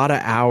a lot of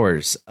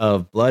hours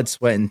of blood,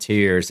 sweat, and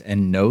tears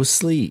and no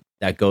sleep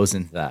that goes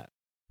into that.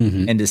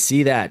 Mm-hmm. And to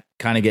see that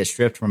kind of get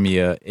stripped from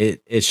you,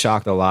 it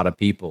shocked a lot of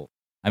people.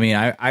 I mean,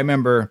 I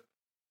remember,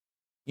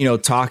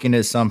 talking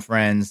to some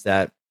friends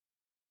that,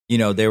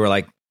 they were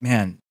like,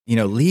 man,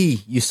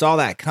 Lee, you saw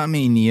that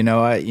coming, and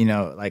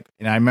I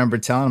remember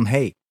telling them,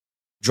 hey,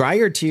 dry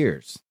your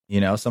tears.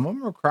 Some of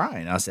them were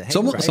crying. I said, hey,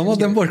 some of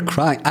them were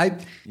crying.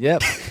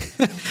 Yep.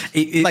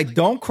 Like,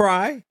 don't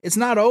cry. It's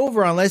not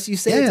over unless you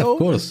say it's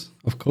over.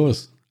 Of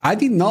course. I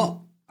did not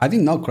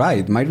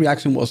cry. My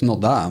reaction was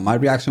not that. My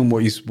reaction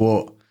was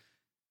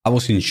I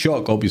was in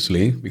shock,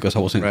 obviously, because I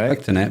wasn't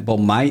expecting it. But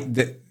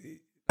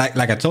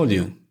like I told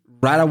you,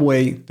 right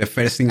away, the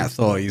first thing I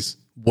thought is,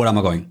 where am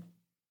I going?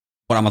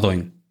 What am I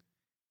doing?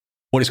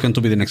 What is going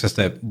to be the next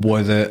step?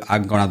 Whether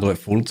I'm going to do it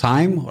full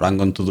time or I'm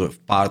going to do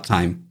it part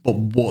time. But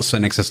what's the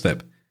next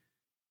step?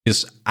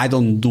 Because I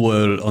don't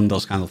dwell on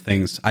those kind of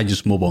things. I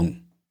just move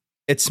on.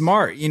 It's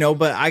smart,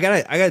 but I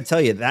gotta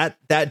tell you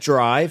that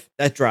drive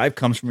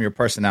comes from your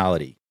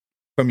personality,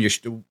 from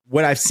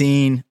what I've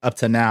seen up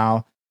to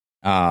now.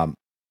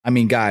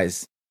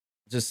 Guys,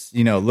 just,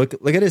 look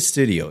at his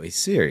studio. He's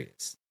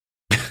serious.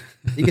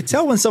 You can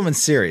tell when someone's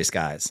serious,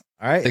 guys.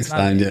 All right. Next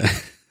time, yeah.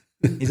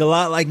 He's a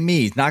lot like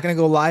me. He's not going to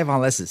go live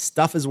unless his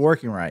stuff is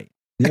working right.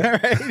 Yeah,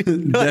 right?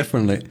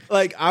 Definitely.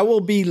 Like, I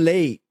will be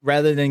late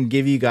rather than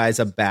give you guys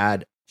a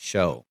bad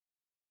show.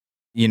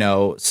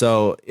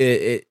 So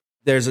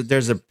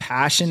there's a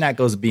passion that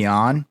goes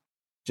beyond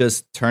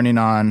just turning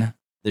on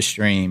the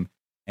stream,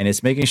 and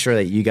it's making sure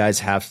that you guys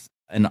have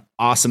an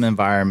awesome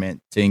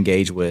environment to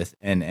engage with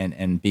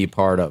and be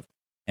part of.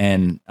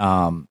 And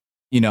that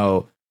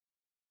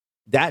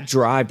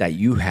drive that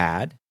you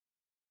had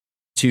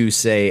to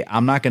say,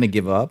 I'm not going to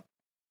give up.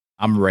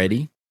 I'm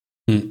ready.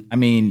 I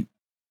mean,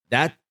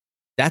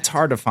 that's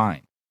hard to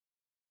find.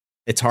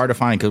 It's hard to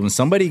find because when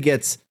somebody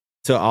gets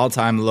to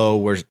all-time low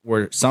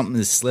where something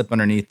is slipped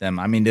underneath them,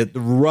 I mean, the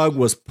rug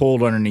was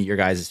pulled underneath your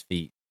guys'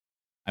 feet.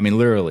 I mean,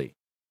 literally.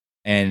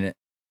 And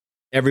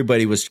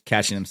everybody was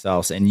catching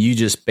themselves, and you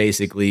just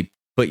basically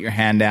put your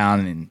hand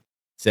down and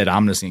said,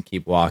 I'm just going to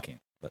keep walking,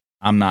 but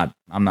I'm not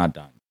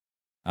done.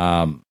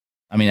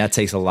 That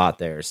takes a lot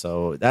there.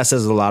 So that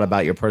says a lot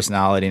about your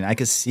personality. And I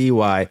can see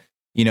why,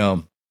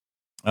 you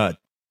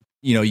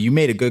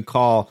made a good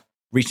call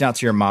reaching out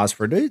to your mods.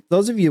 For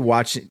those of you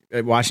watching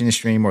the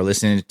stream or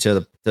listening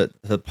to the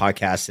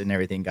podcast and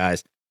everything,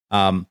 guys,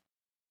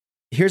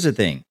 here's the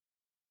thing.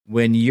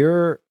 When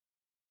you're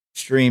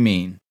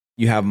streaming,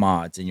 you have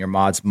mods, and your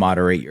mods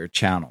moderate your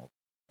channel,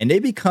 and they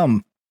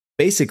become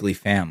basically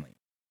family.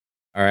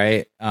 All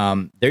right.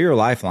 They're your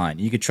lifeline.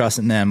 You could trust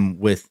in them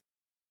with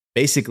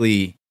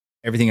basically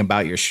everything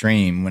about your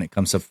stream when it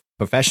comes to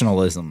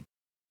professionalism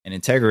and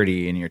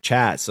integrity in your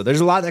chat. So there's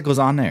a lot that goes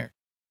on there.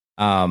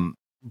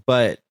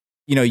 But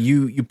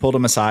you pulled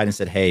them aside and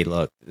said, hey,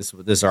 look,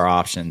 this are our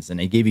options.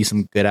 And they gave you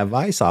some good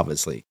advice,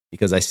 obviously,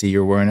 because I see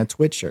you're wearing a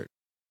Twitch shirt.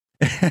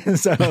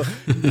 So,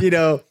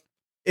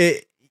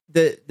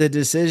 the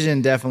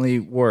decision definitely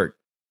worked.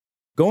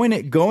 Going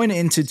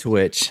into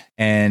Twitch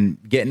and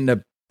getting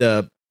the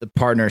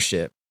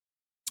partnership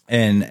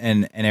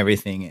and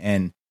everything.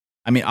 And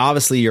I mean,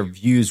 obviously your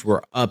views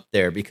were up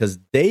there because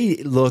they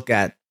looked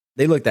at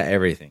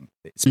everything,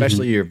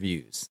 especially your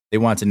views. They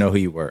wanted to know who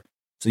you were.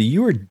 So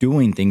you were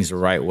doing things the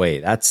right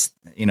way. That's,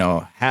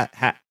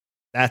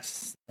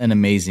 that's an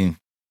amazing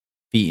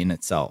feat in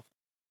itself.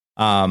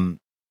 When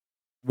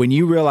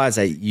you realized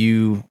that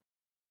you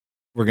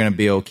were going to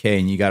be okay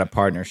and you got a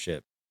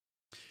partnership,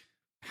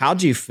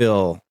 how'd you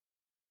feel,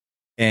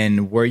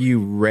 and were you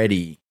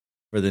ready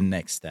for the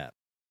next step?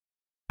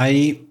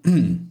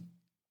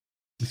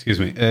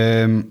 Excuse me.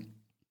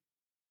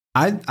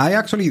 I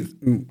actually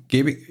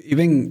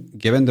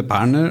given the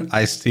partner,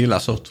 I still,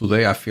 as of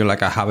today, I feel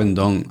like I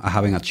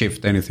haven't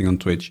achieved anything on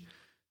Twitch.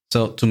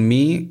 So to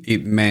me,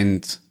 it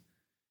meant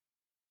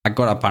I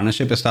got a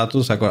partnership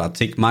status, I got a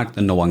tick mark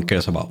that no one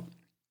cares about.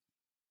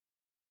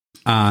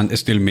 And it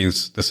still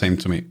means the same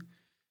to me.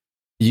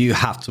 you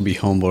have to be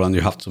humble, and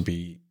you have to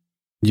be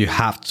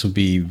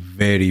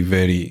very,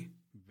 very,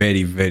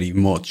 very, very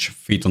much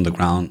feet on the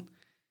ground,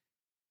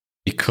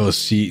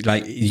 because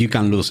you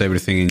can lose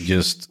everything in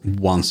just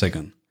 1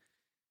 second.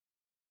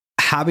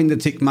 Having the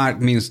tick mark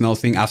means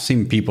nothing. I've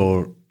seen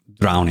people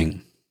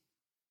drowning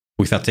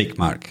with a tick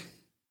mark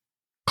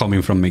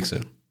coming from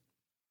Mixer.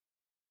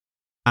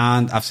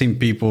 And I've seen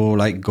people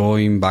like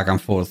going back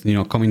and forth,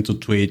 coming to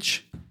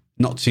Twitch,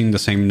 not seeing the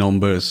same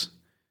numbers,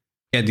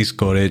 get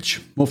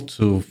discouraged, move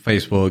to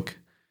Facebook,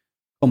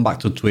 come back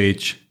to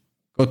Twitch,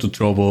 go to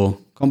Trovo,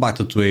 come back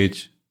to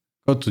Twitch,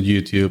 go to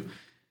YouTube.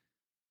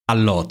 A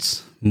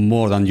lot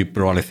more than you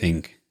probably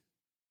think.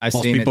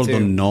 Most people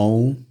don't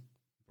know,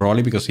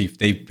 probably, because if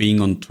they've been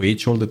on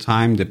Twitch all the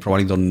time, they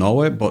probably don't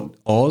know it. But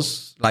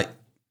us, like,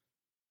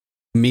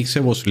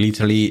 Mixer was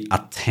literally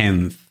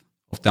 1/10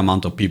 of the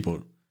amount of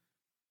people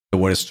that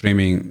were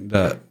streaming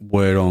that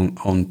were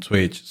on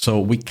Twitch. So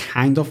we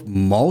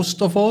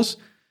most of us,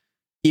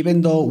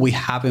 even though we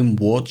haven't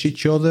watched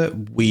each other,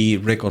 we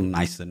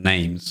recognize the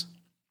names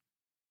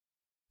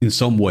in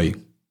some way,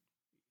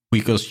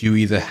 because you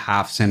either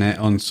have seen it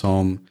on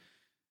some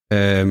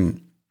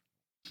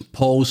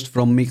post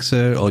from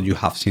Mixer, or you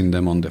have seen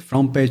them on the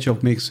front page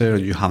of Mixer, or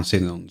you have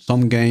seen it on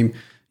some game.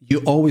 You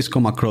always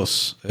come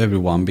across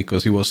everyone,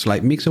 because it was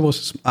like Mixer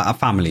was a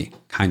family,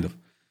 kind of.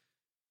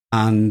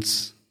 And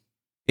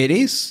it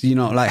is,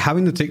 like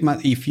having the tick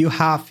mark, if you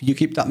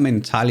keep that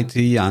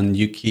mentality, and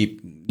you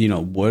keep,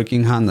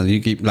 working hard, and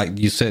you keep, like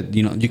you said,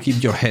 you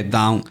keep your head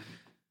down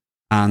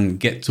and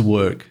get to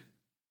work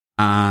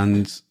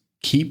and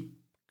keep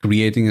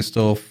creating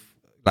stuff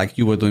like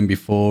you were doing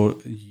before,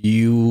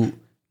 you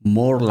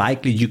more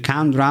likely, you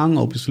can drown,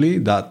 obviously.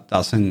 That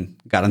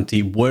doesn't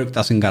guarantee work,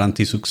 doesn't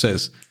guarantee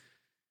success.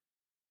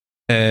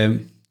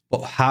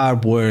 But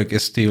hard work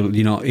is still,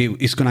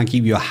 it's going to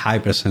give you a high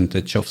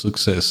percentage of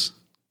success.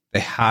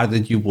 The harder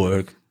you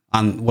work,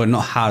 and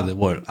not harder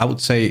work, I would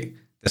say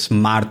the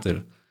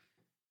smarter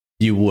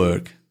you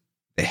work,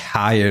 the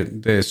higher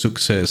the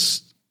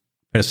success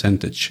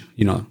percentage,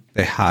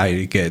 the higher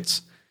it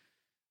gets.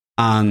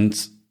 And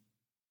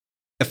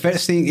the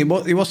first thing, it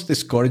was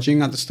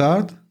discouraging at the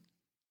start,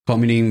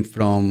 coming in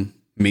from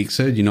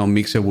Mixer.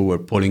 Mixer, we were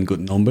pulling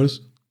good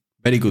numbers,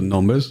 very good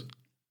numbers.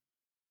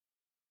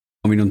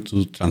 Coming on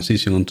to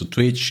transition onto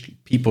Twitch,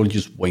 people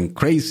just went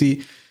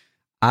crazy.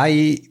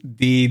 I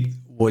did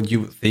what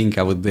you think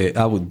I would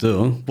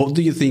do. What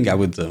do you think I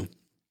would do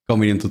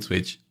coming into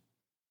Twitch?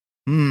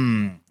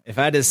 If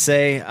I had to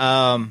say,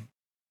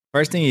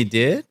 first thing you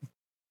did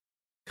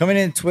coming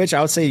into Twitch,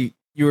 I would say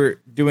you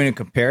were doing a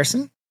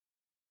comparison.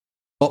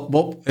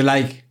 What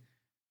like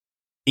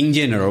in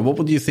general, what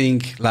would you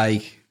think,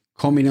 like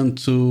coming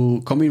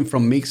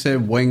from Mixer,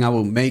 when I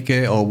would make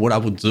it, or what I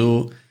would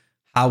do?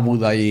 How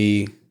would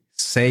I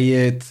say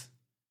it?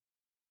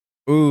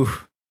 Ooh,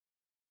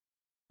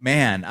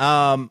 man.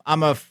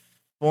 I'm a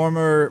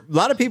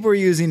lot of people are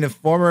using the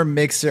former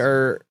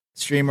Mixer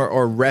streamer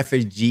or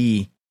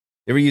refugee.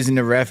 They were using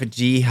the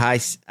refugee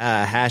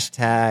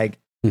hashtag.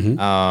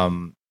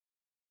 Mm-hmm.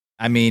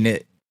 I mean,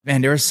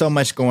 there was so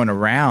much going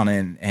around,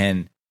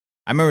 and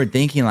I remember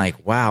thinking,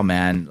 like, wow,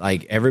 man,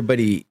 like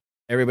everybody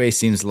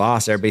seems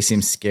lost. Everybody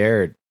seems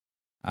scared.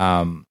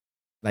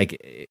 Like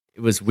it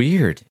was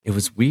weird. It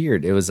was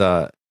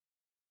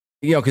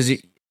because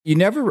you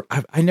never,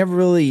 I never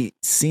really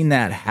seen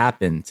that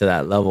happen to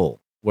that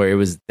level where it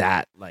was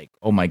that, like,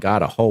 oh my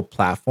God, a whole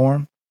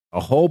platform,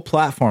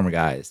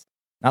 guys,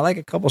 not like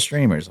a couple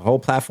streamers, a whole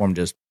platform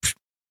just,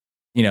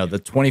 the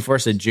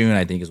 21st of June,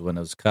 I think, is when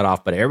it was cut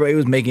off, but everybody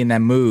was making that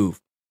move,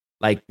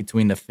 like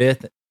between the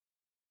 5th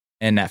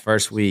and that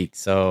first week.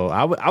 So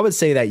I would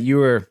say that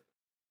you're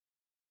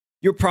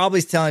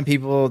probably telling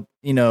people,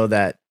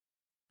 that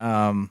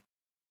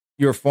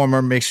you're a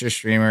former Mixer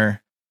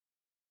streamer,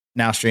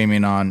 now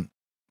streaming on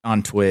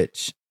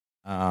Twitch.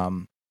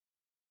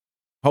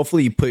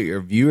 Hopefully you put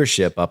your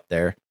viewership up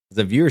there.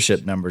 The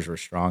viewership numbers were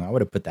strong. I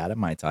would have put that in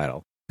my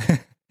title.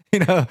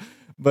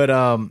 But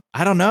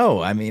I don't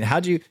know. I mean,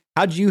 how'd you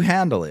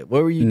handle it?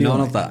 What were you doing?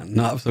 None of that.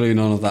 No, absolutely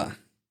none of that.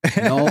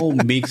 No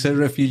Mixer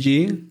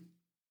refugee.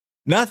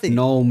 Nothing.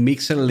 No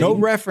Mixer link. No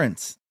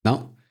reference.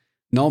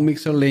 No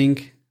Mixer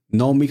link.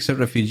 No Mixer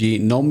refugee.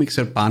 No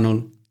Mixer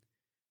panel.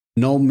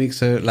 No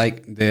Mixer,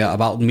 like the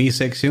About Me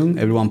section.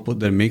 Everyone put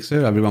their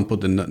Mixer. Everyone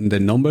put the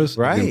numbers.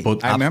 Right. You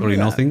put absolutely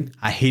nothing.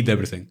 I hate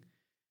everything.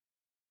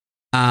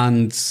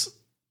 And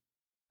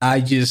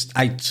I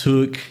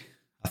took,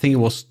 I think it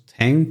was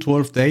 10,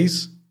 12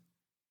 days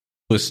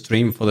to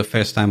stream for the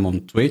first time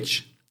on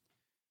Twitch,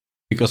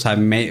 because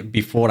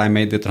before I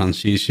made the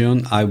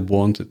transition, I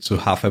wanted to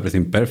have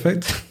everything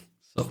perfect.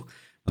 So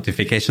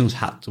notifications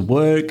had to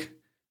work,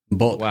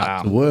 bot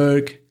had to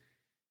work,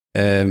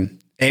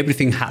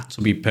 everything had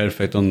to be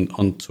perfect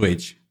on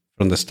Twitch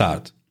from the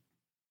start.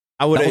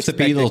 I would expect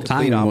the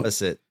complete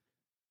opposite.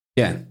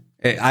 Yeah,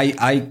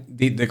 I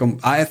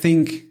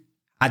think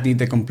I did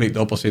the complete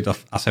opposite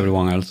as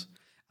everyone else.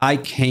 I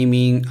came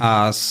in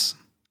as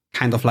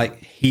kind of like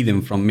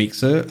hidden from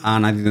Mixer,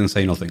 and I didn't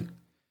say nothing.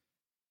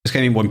 It's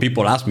kind of when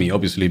people ask me,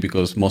 obviously,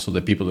 because most of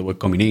the people that were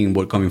coming in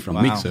were coming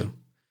from Mixer. So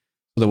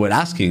they were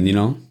asking,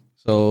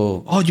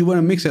 So, you were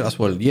a Mixer as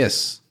well?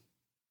 Yes.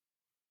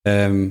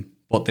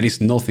 But there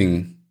is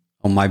nothing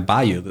on my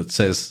bio that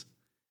says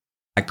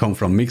I come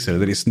from Mixer.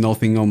 There is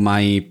nothing on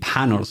my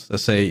panels that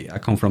say I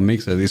come from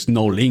Mixer. There's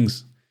no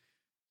links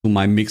to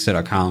my Mixer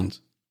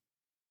account.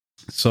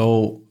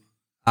 So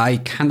I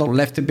kind of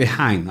left it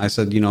behind. I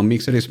said,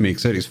 Mixer is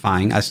Mixer. It's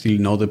fine. I still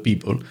know the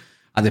people.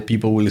 And the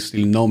people will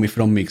still know me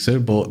from Mixer,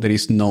 but there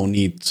is no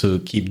need to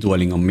keep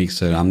dwelling on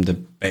Mixer. I'm the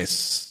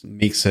best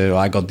Mixer.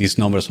 I got these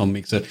numbers on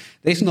Mixer.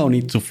 There's no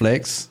need to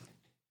flex.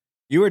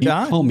 You were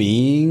done.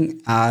 Coming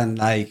and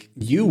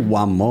you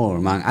want more,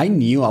 man. I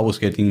knew I was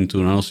getting into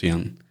an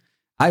ocean.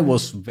 My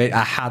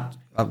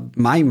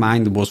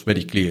mind was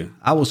very clear.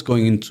 I was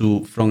going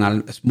from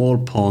a small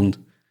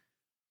pond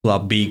to a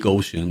big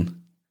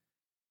ocean.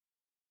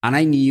 And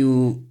I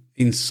knew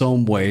in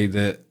some way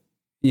that,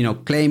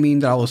 claiming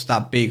that I was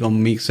that big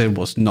on Mixer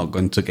was not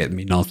going to get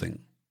me nothing.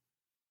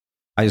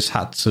 I just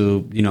had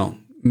to,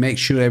 make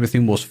sure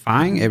everything was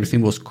fine,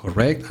 everything was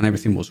correct, and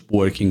everything was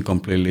working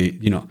completely,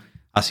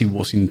 as it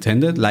was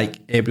intended, like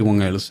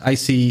everyone else. I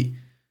see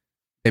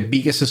the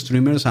biggest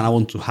streamers and I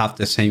want to have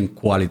the same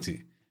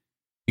quality.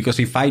 Because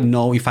if I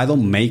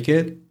don't make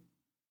it,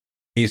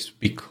 it's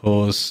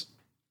because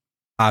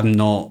I'm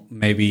not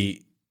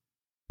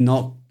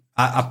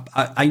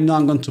I know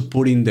I'm going to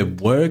put in the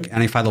work,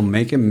 and if I don't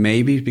make it,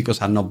 maybe it's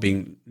because I'm not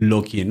being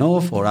lucky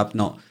enough, or I'm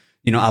not,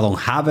 I don't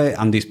have it,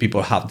 and these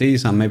people have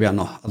this, and maybe I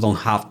don't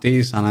have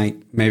this, and I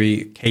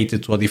maybe cater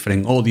to a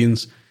different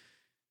audience.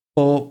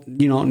 Or,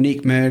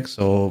 Nick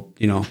Merckx or,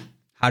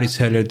 Harris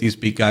Heller, these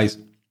big guys.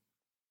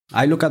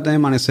 I look at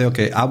them and I say,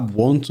 okay, I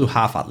want to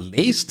have at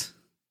least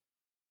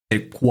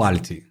their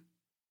quality.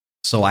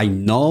 So I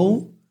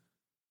know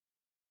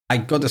I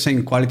got the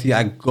same quality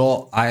I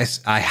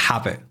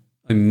have it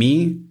in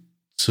me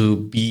to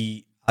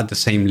be at the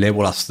same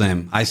level as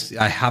them. I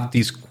have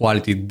this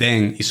quality.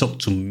 Then it's up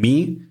to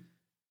me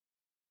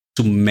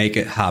to make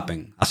it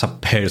happen as a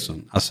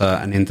person, as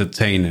an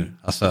entertainer,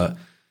 as a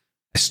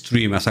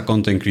streamer, as a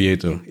content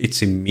creator.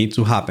 It's in me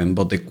to happen,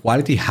 but the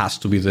quality has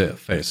to be there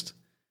first.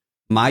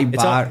 My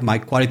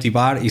quality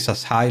bar is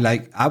as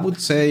high, I would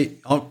say,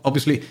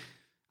 obviously,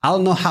 I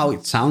don't know how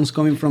it sounds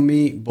coming from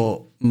me,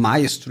 but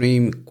my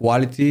stream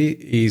quality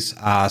is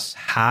as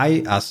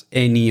high as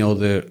any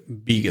other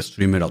big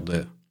streamer out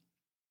there.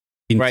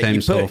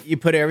 You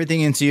put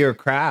everything into your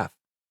craft.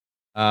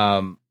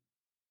 But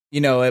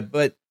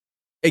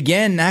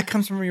again, that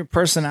comes from your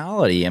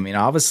personality. I mean,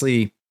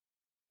 obviously,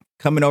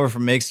 coming over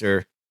from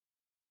Mixer,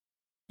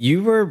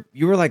 you were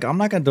like, I'm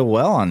not going to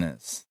dwell on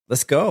this.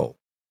 Let's go.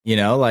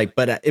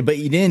 But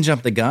you didn't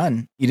jump the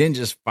gun. You didn't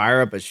just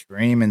fire up a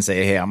stream and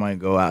say, hey, I'm going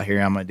to go out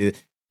here. I'm going to do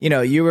this.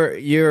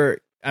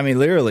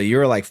 Literally, you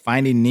were like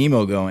Finding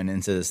Nemo going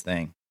into this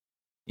thing,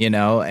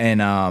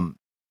 and,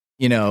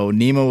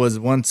 Nemo was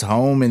once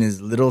home in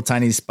his little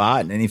tiny spot,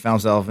 and then he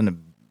found himself in the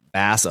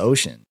vast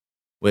ocean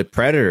with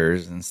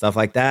predators and stuff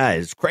like that.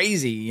 It's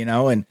crazy,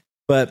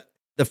 but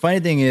the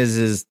funny thing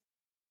is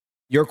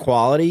your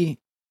quality,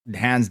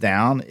 hands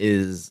down,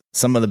 is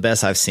some of the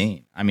best I've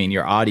seen. I mean,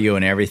 your audio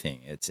and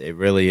everything, it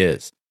really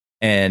is.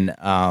 And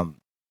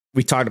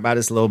we talked about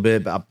this a little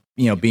bit about,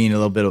 being a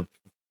little bit of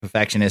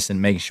perfectionist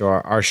and making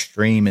sure our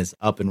stream is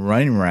up and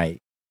running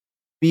right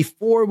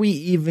before we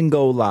even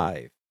go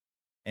live.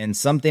 And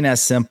something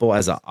as simple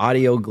as an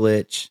audio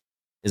glitch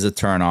is a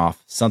turnoff.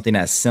 Something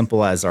as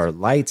simple as our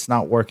lights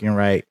not working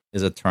right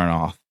is a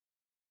turnoff.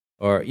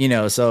 Or,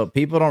 so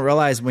people don't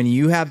realize when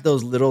you have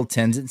those little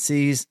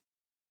tendencies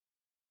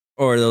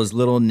or those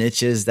little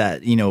niches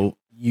that,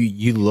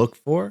 you look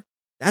for,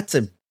 that's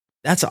an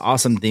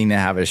awesome thing to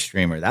have as a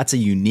streamer. That's a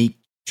unique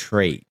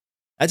trait.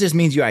 That just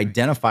means you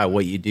identify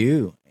what you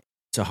do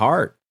to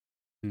heart,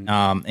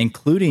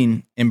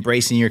 including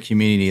embracing your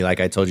community.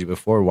 Like I told you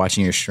before,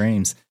 watching your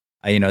streams,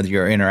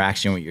 your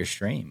interaction with your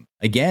stream.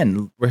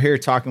 Again, we're here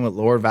talking with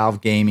Lord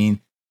Valve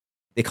Gaming.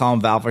 They call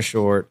him Valve for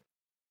short.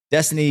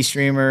 Destiny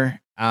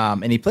streamer.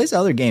 And he plays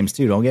other games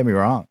too. Don't get me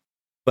wrong.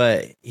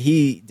 But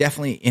he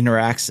definitely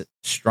interacts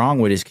strong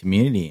with his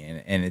community.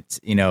 And it's,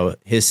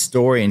 his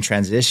story and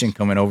transition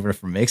coming over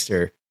from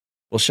Mixer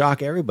will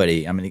shock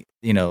everybody. I mean,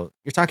 you're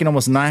talking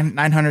almost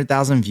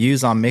 900,000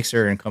 views on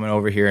Mixer and coming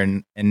over here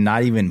and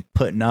not even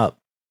putting up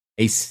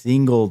a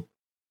single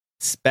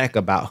speck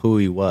about who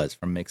he was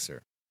from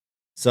Mixer.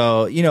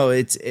 So,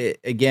 it's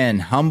again,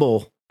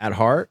 humble at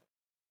heart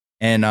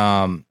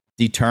and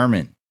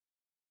determined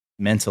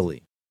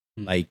mentally.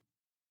 Like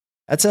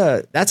that's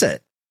a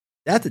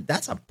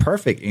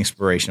perfect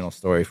inspirational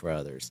story for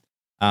others.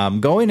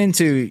 Going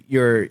into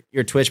your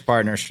Twitch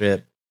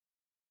partnership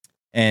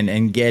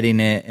and getting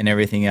it and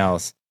everything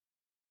else,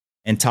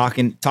 and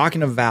talking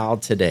to Val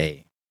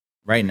today,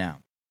 right now,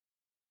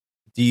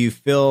 do you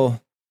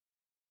feel,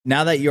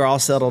 now that you're all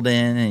settled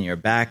in and you're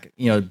back,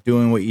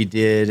 doing what you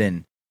did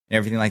and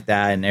everything like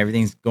that, and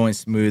everything's going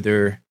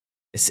smoother,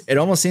 it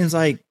almost seems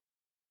like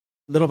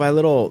little by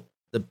little,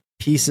 the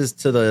pieces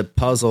to the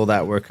puzzle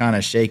that were kind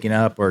of shaken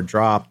up or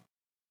dropped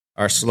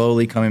are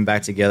slowly coming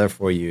back together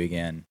for you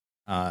again.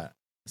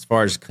 As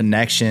far as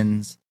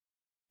connections,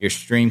 your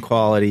stream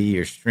quality,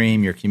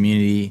 your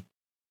community.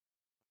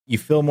 You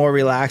feel more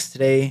relaxed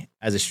today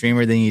as a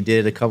streamer than you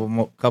did a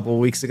couple of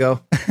weeks ago?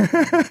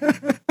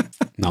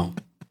 No.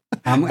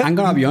 I'm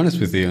gonna be honest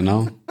with you.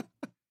 No,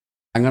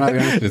 I'm gonna be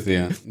honest with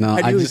you. No,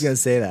 I knew he was gonna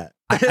say that.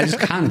 I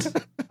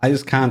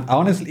just can't.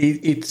 Honestly,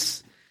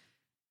 it's.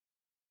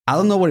 I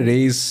don't know what it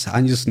is.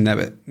 I'm just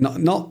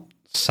not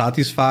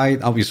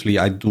satisfied. Obviously,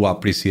 I do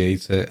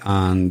appreciate it,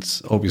 and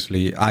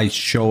obviously, I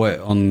show it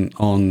on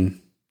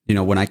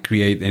when I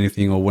create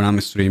anything or when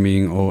I'm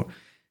streaming, or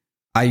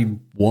I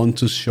want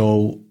to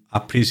show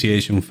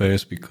appreciation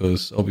first,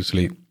 because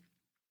obviously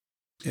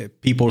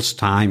people's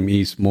time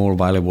is more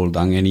valuable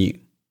than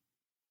any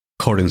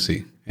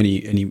currency,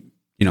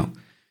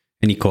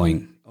 any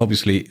coin.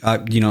 Obviously,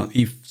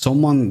 if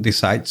someone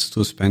decides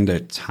to spend their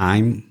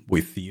time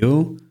with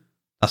you,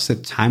 that's the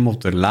time of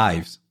their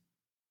lives.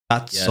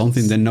 That's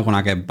something they're not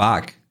gonna get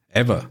back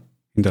ever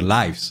in their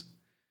lives.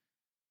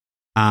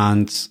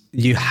 And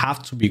you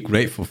have to be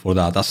grateful for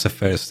that. That's the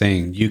first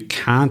thing. You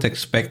can't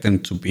expect them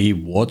to be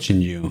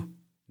watching you.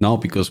 No,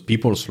 because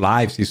people's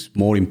lives is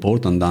more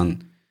important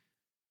than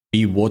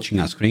be watching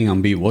a screen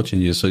and be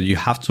watching you. So you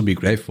have to be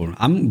grateful.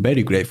 I'm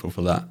very grateful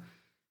for that.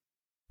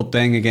 But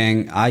then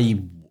again, I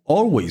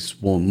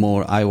always want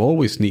more. I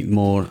always need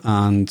more.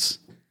 And,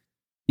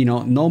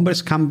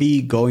 numbers can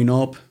be going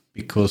up,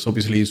 because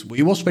obviously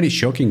it was very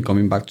shocking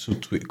coming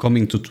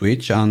to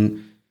Twitch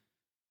and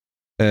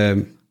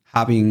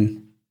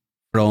having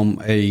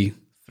from a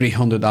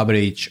 300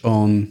 average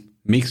on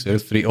Mixer,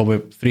 over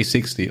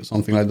 360 or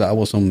something like that. I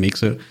was on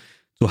Mixer,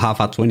 to have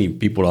a 20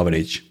 people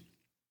average.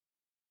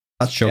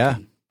 That's shocking. Yeah.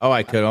 Oh,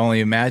 I could only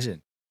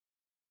imagine.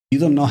 You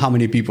don't know how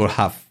many people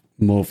have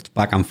moved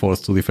back and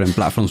forth to different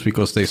platforms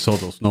because they saw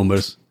those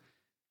numbers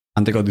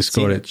and they got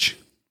discouraged.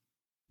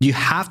 You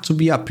have to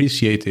be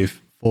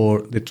appreciative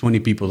for the 20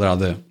 people that are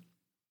there.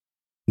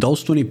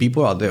 Those 20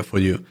 people are there for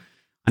you.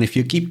 And if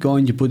you keep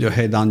going, you put your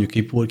head down, you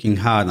keep working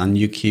hard, and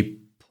you keep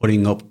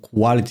putting up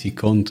quality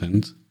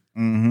content,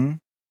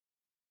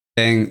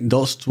 then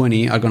those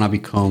 20 are going to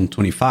become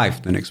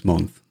 25 the next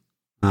month,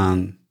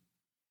 and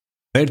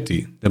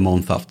 30 the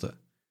month after,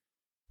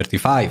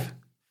 35,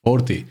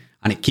 40,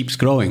 and it keeps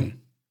growing.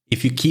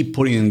 If you keep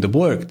putting in the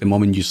work, the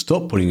moment you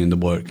stop putting in the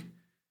work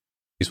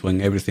is when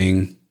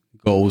everything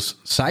goes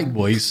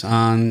sideways,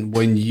 and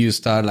when you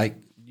start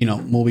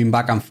moving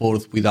back and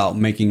forth without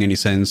making any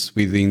sense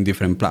within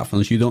different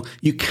platforms.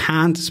 You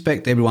can't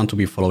expect everyone to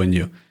be following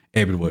you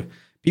everywhere.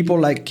 People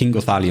like King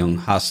Gothalion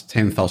has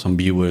 10,000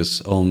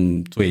 viewers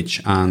on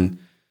Twitch, and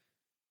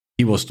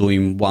he was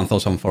doing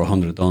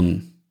 1,400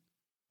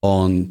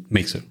 on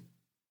Mixer.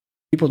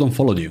 People don't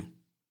follow you.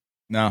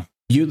 No.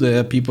 You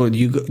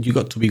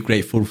got to be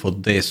grateful for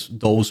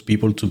those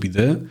people to be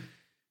there.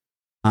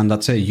 And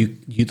that's it.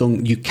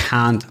 You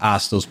can't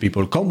ask those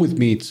people, come with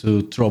me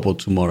to Trovo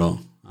tomorrow,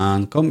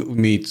 and come with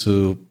me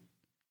to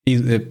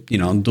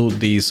do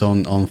this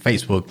on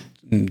Facebook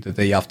the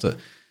day after.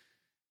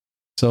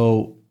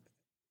 So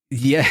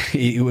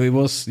it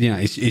was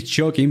it's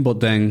shocking,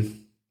 but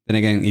then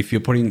again, if you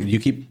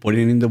keep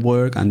putting in the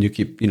work, and you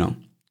keep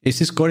it's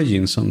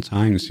discouraging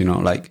sometimes.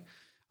 Like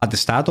at the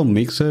start of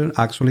Mixer,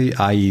 actually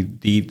I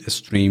did a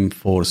stream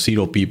for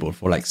 0 people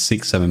for like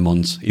 6-7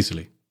 months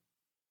easily.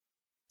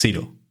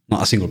 0,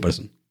 not a single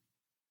person.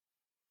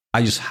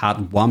 I just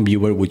had 1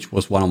 viewer, which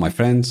was one of my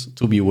friends,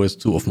 2 viewers,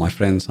 2 of my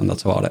friends, and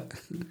that's about it.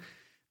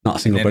 Not a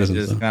single person.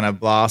 It just kind of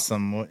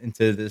blossomed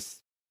into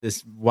this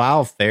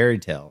wild fairy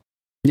tale.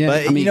 Yeah,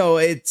 but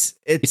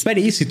it's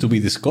very easy to be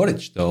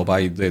discouraged though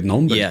by the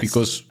numbers,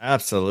 because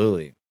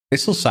absolutely the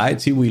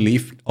society we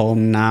live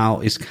on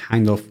now is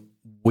kind of,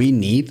 we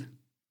need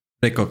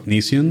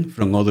recognition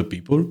from other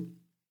people.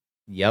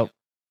 Yep.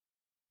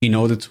 In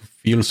order to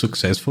feel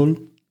successful.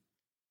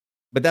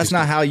 But that's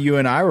not how you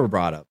and I were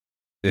brought up.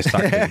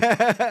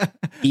 Exactly.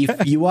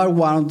 If you are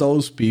one of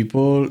those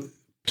people,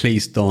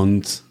 please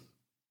don't,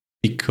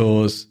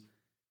 because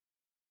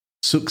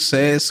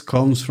success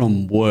comes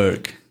from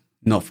work,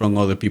 not from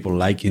other people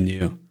liking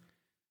you.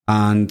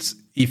 And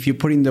if you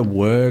put in the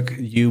work,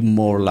 you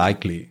more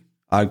likely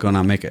are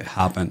gonna make it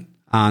happen.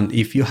 And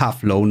if you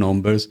have low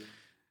numbers,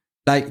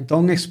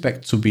 don't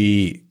expect to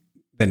be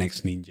the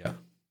next Ninja.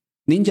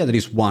 There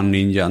is one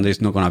Ninja, and there's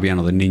not gonna be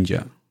another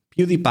Ninja.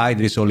 PewDiePie,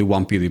 there is only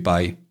one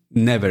PewDiePie.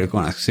 Never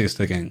gonna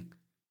exist again.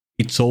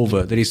 It's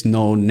over. There is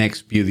no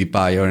next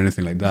PewDiePie or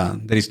anything like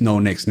that. There is no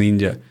next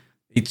Ninja.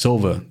 It's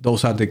over.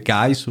 Those are the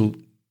guys who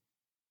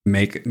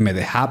made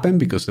it happen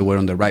because they were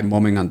on the right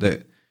moment and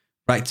the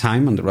right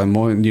time and the right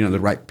moment, the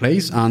right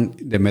place, and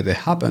they made it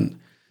happen.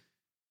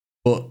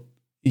 But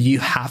you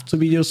have to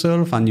be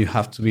yourself, and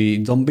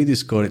don't be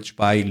discouraged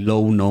by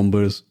low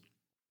numbers.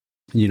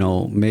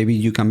 Maybe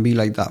you can be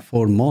like that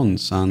for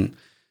months,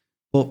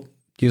 but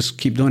just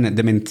keep doing it.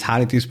 The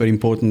mentality is very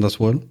important as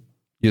well.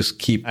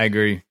 I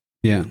agree.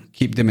 Yeah,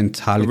 keep the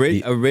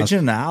mentality.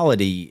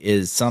 Originality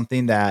is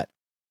something that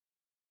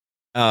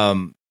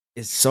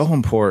is so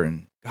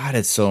important. God,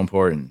 it's so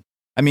important.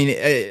 I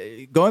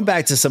mean, going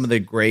back to some of the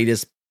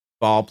greatest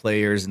ball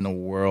players in the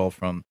world,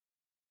 from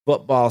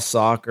football,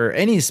 soccer,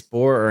 any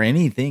sport or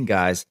anything,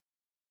 guys,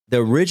 the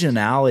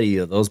originality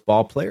of those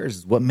ball players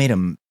is what made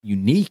them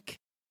unique.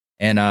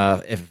 And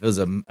if it was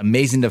an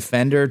amazing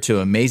defender to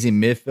an amazing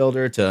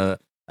midfielder to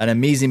an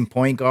amazing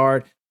point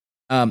guard,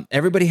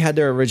 everybody had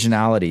their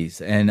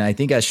originalities. And I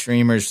think as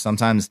streamers,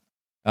 sometimes,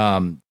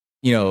 a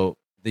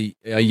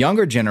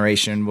younger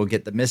generation will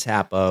get the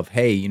mishap of,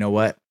 hey, you know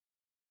what?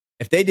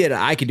 If they did it,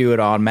 I could do it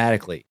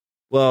automatically.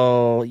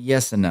 Well,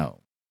 yes and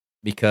no,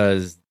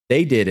 because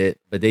they did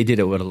it, but they did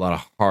it with a lot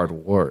of hard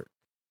work.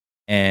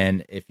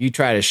 And if you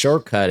try to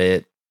shortcut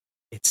it,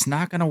 it's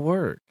not going to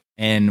work.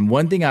 And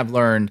one thing I've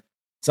learned,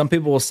 some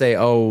people will say,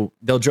 oh,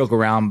 they'll joke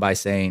around by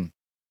saying,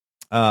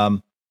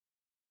 I'm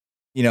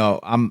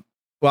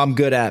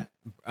good at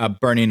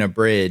burning a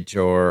bridge,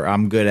 or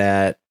I'm good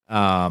at,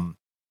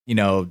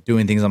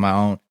 doing things on my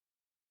own.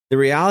 The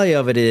reality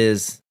of it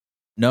is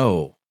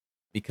no,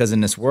 because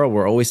in this world,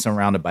 we're always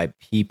surrounded by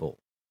people.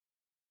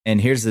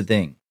 And here's the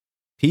thing.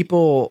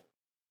 People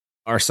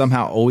are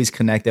somehow always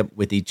connected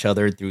with each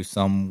other through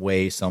some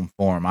way, some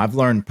form. I've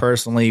learned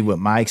personally with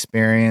my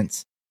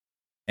experience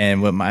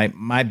and with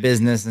my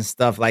business and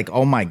stuff, like,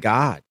 oh my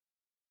God,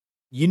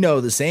 you know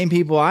the same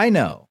people I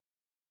know.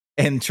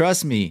 And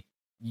trust me,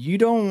 you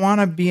don't want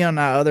to be on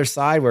that other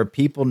side where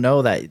people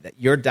know that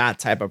you're that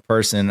type of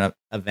person, a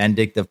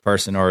vindictive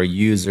person or a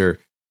user,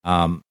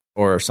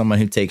 or someone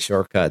who takes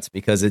shortcuts,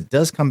 because it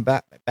does come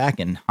back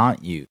and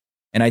haunt you.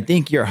 And I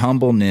think your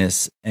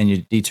humbleness and your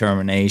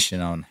determination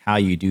on how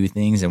you do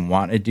things and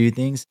want to do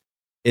things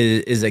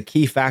is a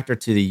key factor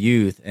to the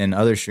youth and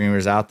other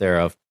streamers out there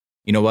of,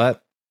 you know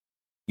what?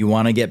 You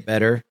want to get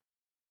better.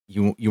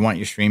 You want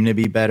your stream to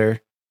be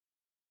better.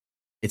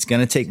 It's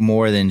going to take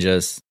more than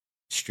just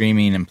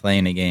streaming and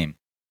playing a game.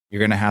 You're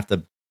going to have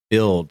to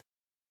build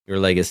your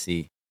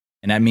legacy.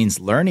 And that means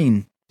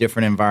learning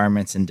different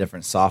environments and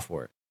different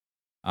software.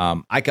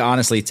 I can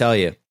honestly tell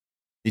you,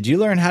 did you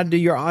learn how to do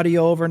your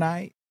audio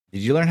overnight? Did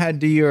you learn how to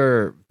do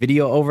your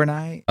video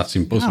overnight? That's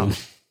impossible. No.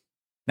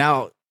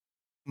 Now,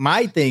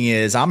 my thing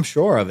is, I'm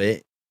sure of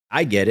it.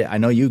 I get it. I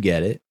know you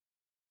get it.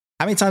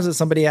 How many times did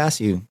somebody ask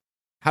you,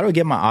 how do I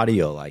get my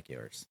audio like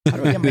yours? How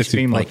do I get my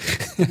stream like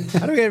yours?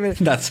 How do I get it?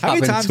 That's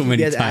happened too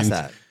many times.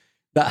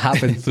 That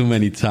happened too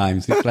many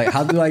times. It's like,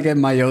 how do I get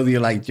my audio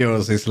like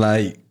yours? It's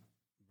like,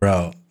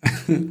 bro.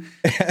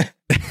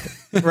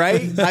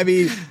 Right? I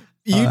mean,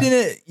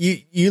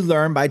 you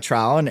learn by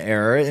trial and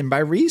error and by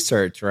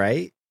research,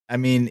 right? I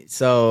mean,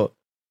 so,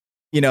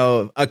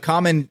 a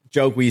common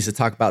joke we used to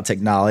talk about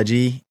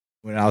technology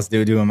when I was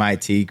doing my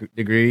IT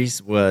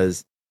degrees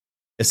was,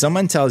 if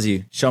someone tells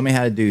you, show me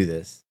how to do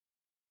this,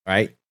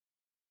 right?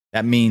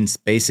 That means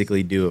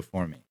basically do it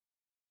for me.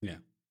 Yeah.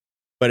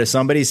 But if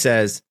somebody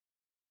says,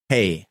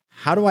 hey,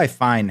 how do I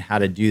find how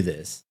to do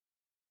this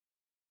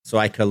so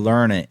I could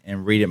learn it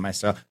and read it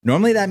myself?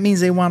 Normally that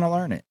means they want to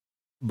learn it.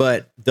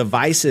 But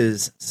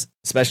devices,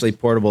 especially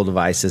portable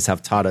devices,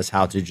 have taught us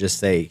how to just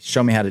say,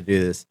 show me how to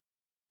do this,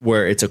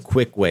 where it's a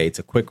quick way, it's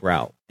a quick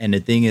route. And the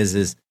thing is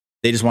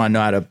they just want to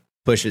know how to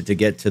push it to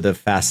get to the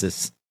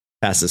fastest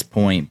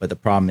point. But the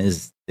problem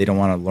is they don't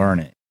want to learn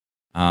it.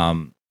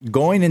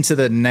 Going into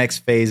the next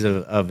phase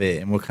of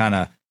it, and we'll kind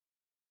of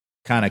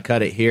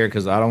cut it here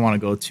because I don't want to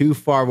go too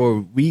far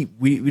where we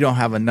don't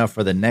have enough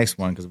for the next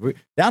one, because we're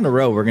down the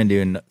road. We're going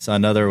to do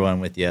another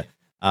one with you.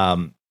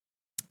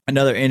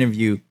 Another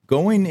interview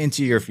going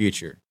into your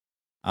future.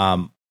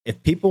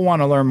 If people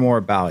want to learn more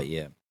about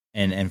you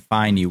and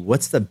find you,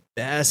 what's the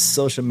best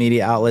social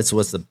media outlets?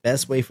 What's the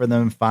best way for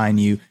them to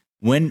find you?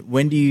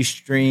 When do you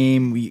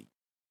stream?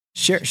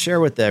 Share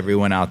with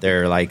everyone out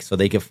there, like, so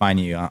they can find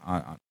you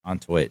on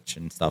Twitch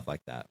and stuff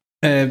like that.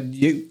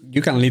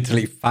 You can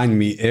literally find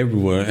me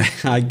everywhere.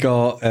 I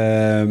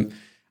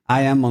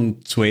am on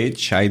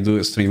Twitch. I do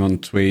a stream on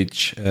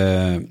Twitch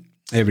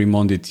every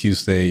Monday,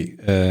 Tuesday,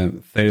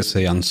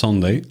 Thursday, and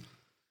Sunday.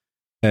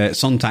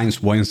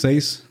 Sometimes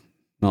Wednesdays,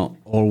 not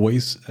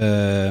always.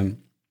 And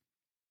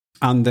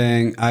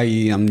then I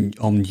am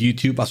on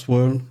YouTube as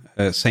well.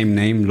 Same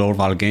name, Lord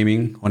Val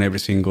Gaming, on every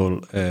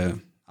single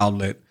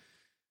outlet.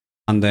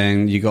 And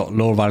then you got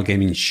Lord Val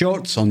Gaming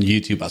Shorts on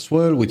YouTube as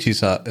well, which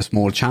is a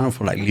small channel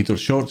for like little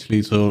shorts,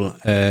 little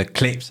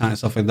clips and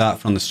stuff like that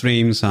from the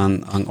streams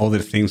and other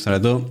things that I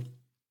do.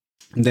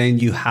 And then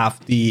you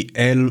have the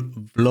L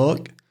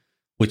Vlog,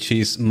 which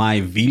is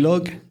my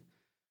vlog.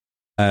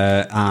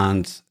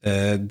 And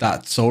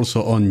that's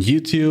also on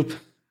YouTube.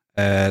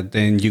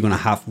 Then you're going to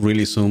have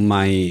really soon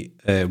my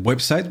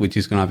website, which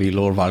is going to be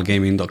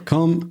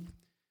lordvalgaming.com.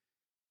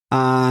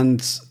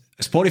 And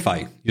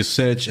Spotify. You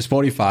search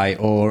Spotify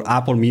or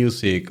Apple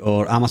Music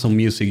or Amazon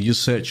Music. You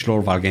search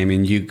Lord Val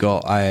Gaming. You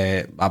got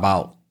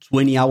about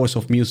 20 hours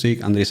of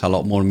music, and there's a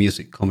lot more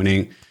music coming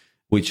in,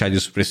 which I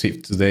just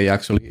received today,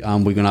 actually.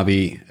 And we're going to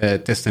be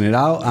testing it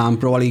out. I'm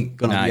probably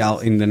going to be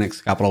out in the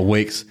next couple of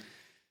weeks.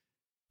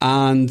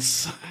 And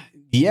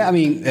yeah, I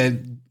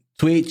mean,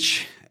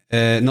 Twitch,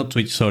 not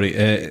Twitch,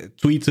 sorry.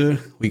 Twitter,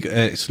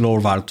 it's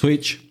Lord Val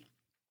Twitch.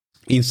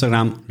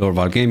 Instagram, Lord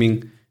Val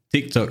Gaming.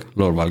 TikTok,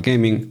 Lord Val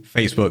Gaming.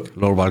 Facebook,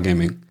 Lord Val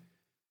Gaming.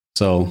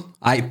 So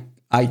I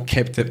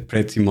kept it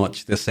pretty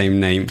much the same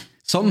name.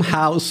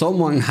 Somehow,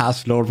 someone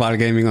has Lord Val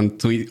Gaming on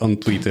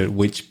Twitter,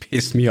 which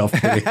pissed me off.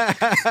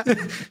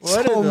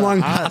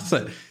 Someone has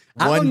it.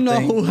 I don't know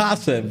who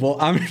has it, but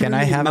I'm really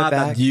mad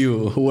at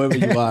you, whoever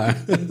you are.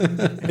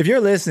 If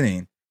you're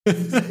listening,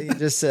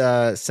 just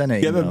send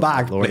it. Give it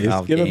back, please.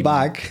 Give it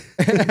back.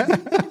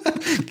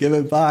 Give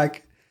it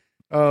back.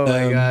 Oh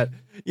my God.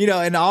 You know,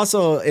 and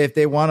also if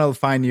they want to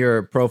find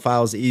your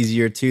profiles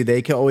easier too,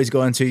 they can always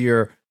go into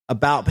your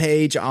about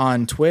page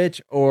on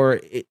Twitch, or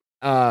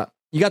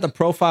you got the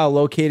profile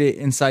located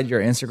inside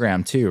your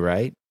Instagram too,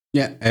 right?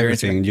 Yeah,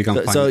 everything you can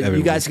find. So everyone.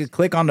 You guys could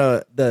click on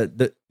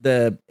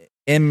the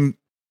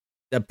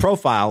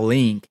profile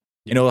link,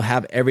 and it'll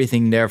have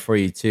everything there for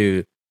you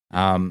too,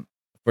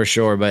 for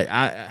sure. But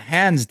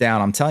hands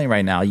down, I'm telling you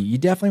right now, you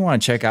definitely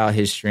want to check out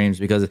his streams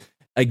because,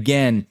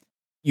 again,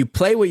 you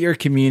play with your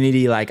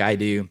community like I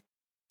do,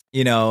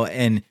 you know,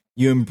 and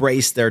you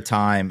embrace their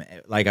time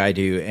like I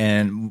do.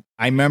 And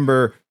I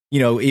remember, you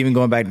know, even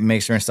going back to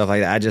Mixer and stuff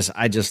like that,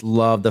 I just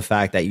love the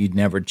fact that you'd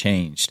never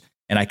changed.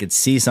 And I could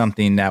see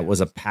something that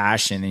was a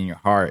passion in your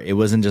heart. It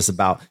wasn't just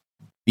about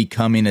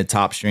becoming a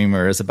top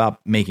streamer. It's about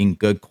making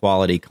good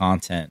quality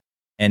content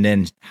and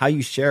then how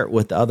you share it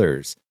with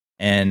others.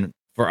 And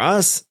for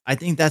us, I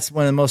think that's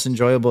one of the most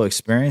enjoyable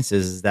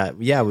experiences is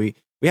that, yeah, we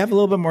have a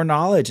little bit more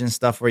knowledge and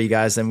stuff for you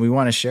guys and we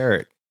want to share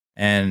it.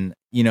 And,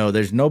 you know,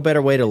 there's no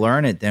better way to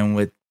learn it than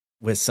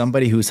with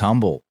somebody who's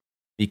humble,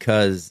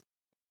 because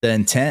the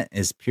intent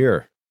is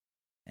pure.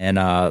 And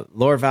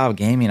Lord Val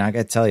Gaming, I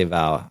got to tell you,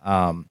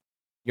 Val,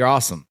 you're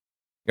awesome.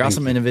 You're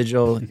awesome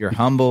individual. You're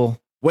humble,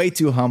 way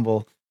too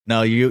humble.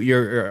 No,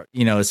 you're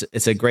you know,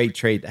 it's a great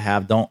trait to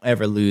have. Don't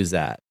ever lose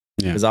that,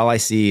 because all I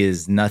see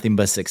is nothing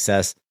but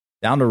success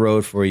down the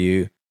road for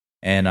you.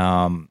 And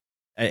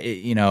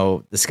you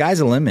know, the sky's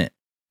the limit.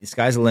 The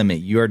sky's the limit.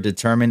 You're a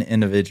determined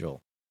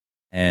individual,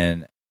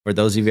 and for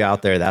those of you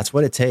out there, that's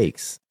what it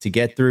takes to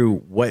get through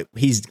what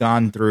he's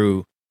gone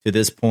through to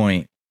this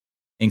point,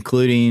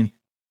 including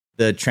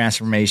the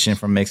transformation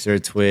from Mixer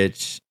to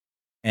Twitch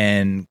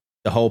and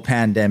the whole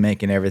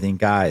pandemic and everything.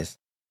 Guys,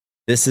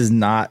 this is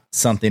not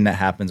something that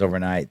happens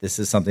overnight. This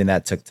is something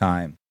that took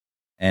time.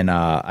 And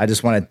I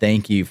just want to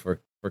thank you for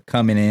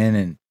coming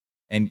in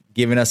and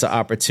giving us an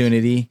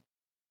opportunity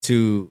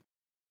to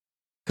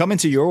come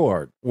into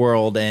your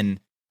world. And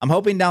I'm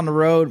hoping down the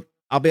road,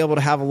 I'll be able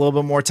to have a little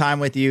bit more time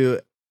with you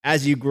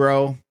as you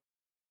grow,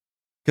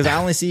 because I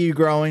only see you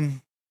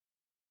growing.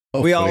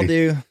 Hopefully. We all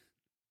do,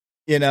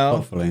 you know.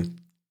 Hopefully.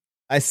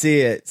 I see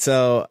it.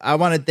 So I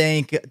want to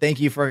thank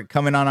you for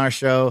coming on our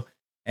show.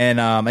 And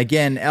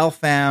again,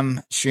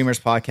 LFAM Streamers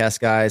Podcast,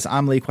 guys.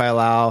 I'm Lee Kwai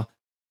Lau,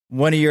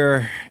 one of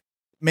your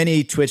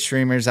many Twitch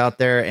streamers out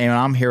there, and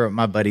I'm here with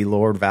my buddy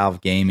Lord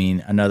Valve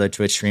Gaming, another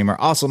Twitch streamer,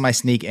 also my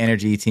Sneak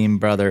Energy team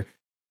brother.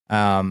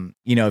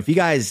 You know, if you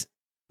guys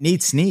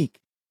need Sneak,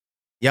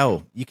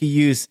 yo, you can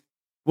use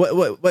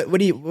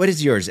what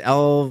is yours?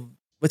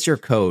 What's your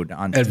code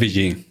on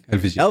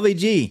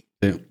LVG?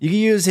 Yeah. You can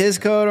use his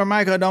code or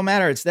my code, don't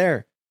matter. It's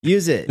there.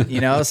 Use it,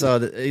 you know. So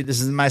this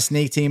is my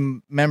Sneak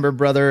team member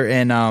brother,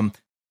 and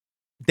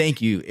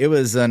thank you. It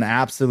was an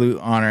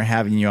absolute honor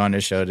having you on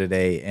the show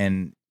today,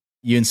 and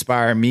you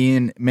inspire me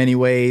in many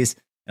ways.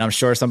 And I'm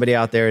sure somebody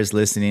out there is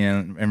listening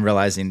and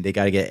realizing they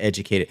got to get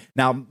educated.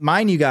 Now,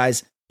 mind you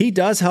guys, he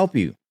does help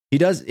you. He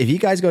does. If you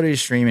guys go to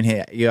his stream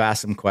and you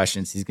ask him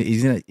questions,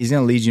 he's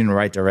gonna lead you in the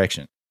right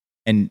direction.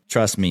 And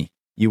trust me,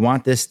 you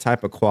want this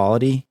type of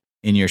quality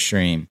in your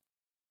stream,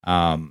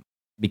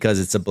 because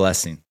it's a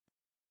blessing.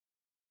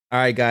 All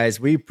right, guys,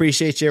 we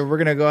appreciate you. We're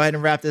gonna go ahead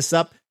and wrap this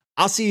up.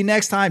 I'll see you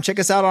next time. Check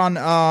us out on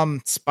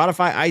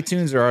Spotify,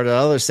 iTunes, or the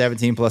other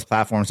 17 plus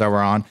platforms that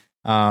we're on.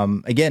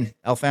 Again,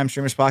 LFAM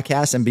Streamers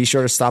Podcast, and be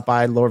sure to stop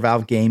by Lord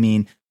Valve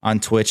Gaming on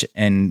Twitch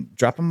and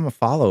drop him a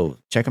follow.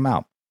 Check him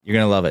out. You're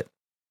gonna love it.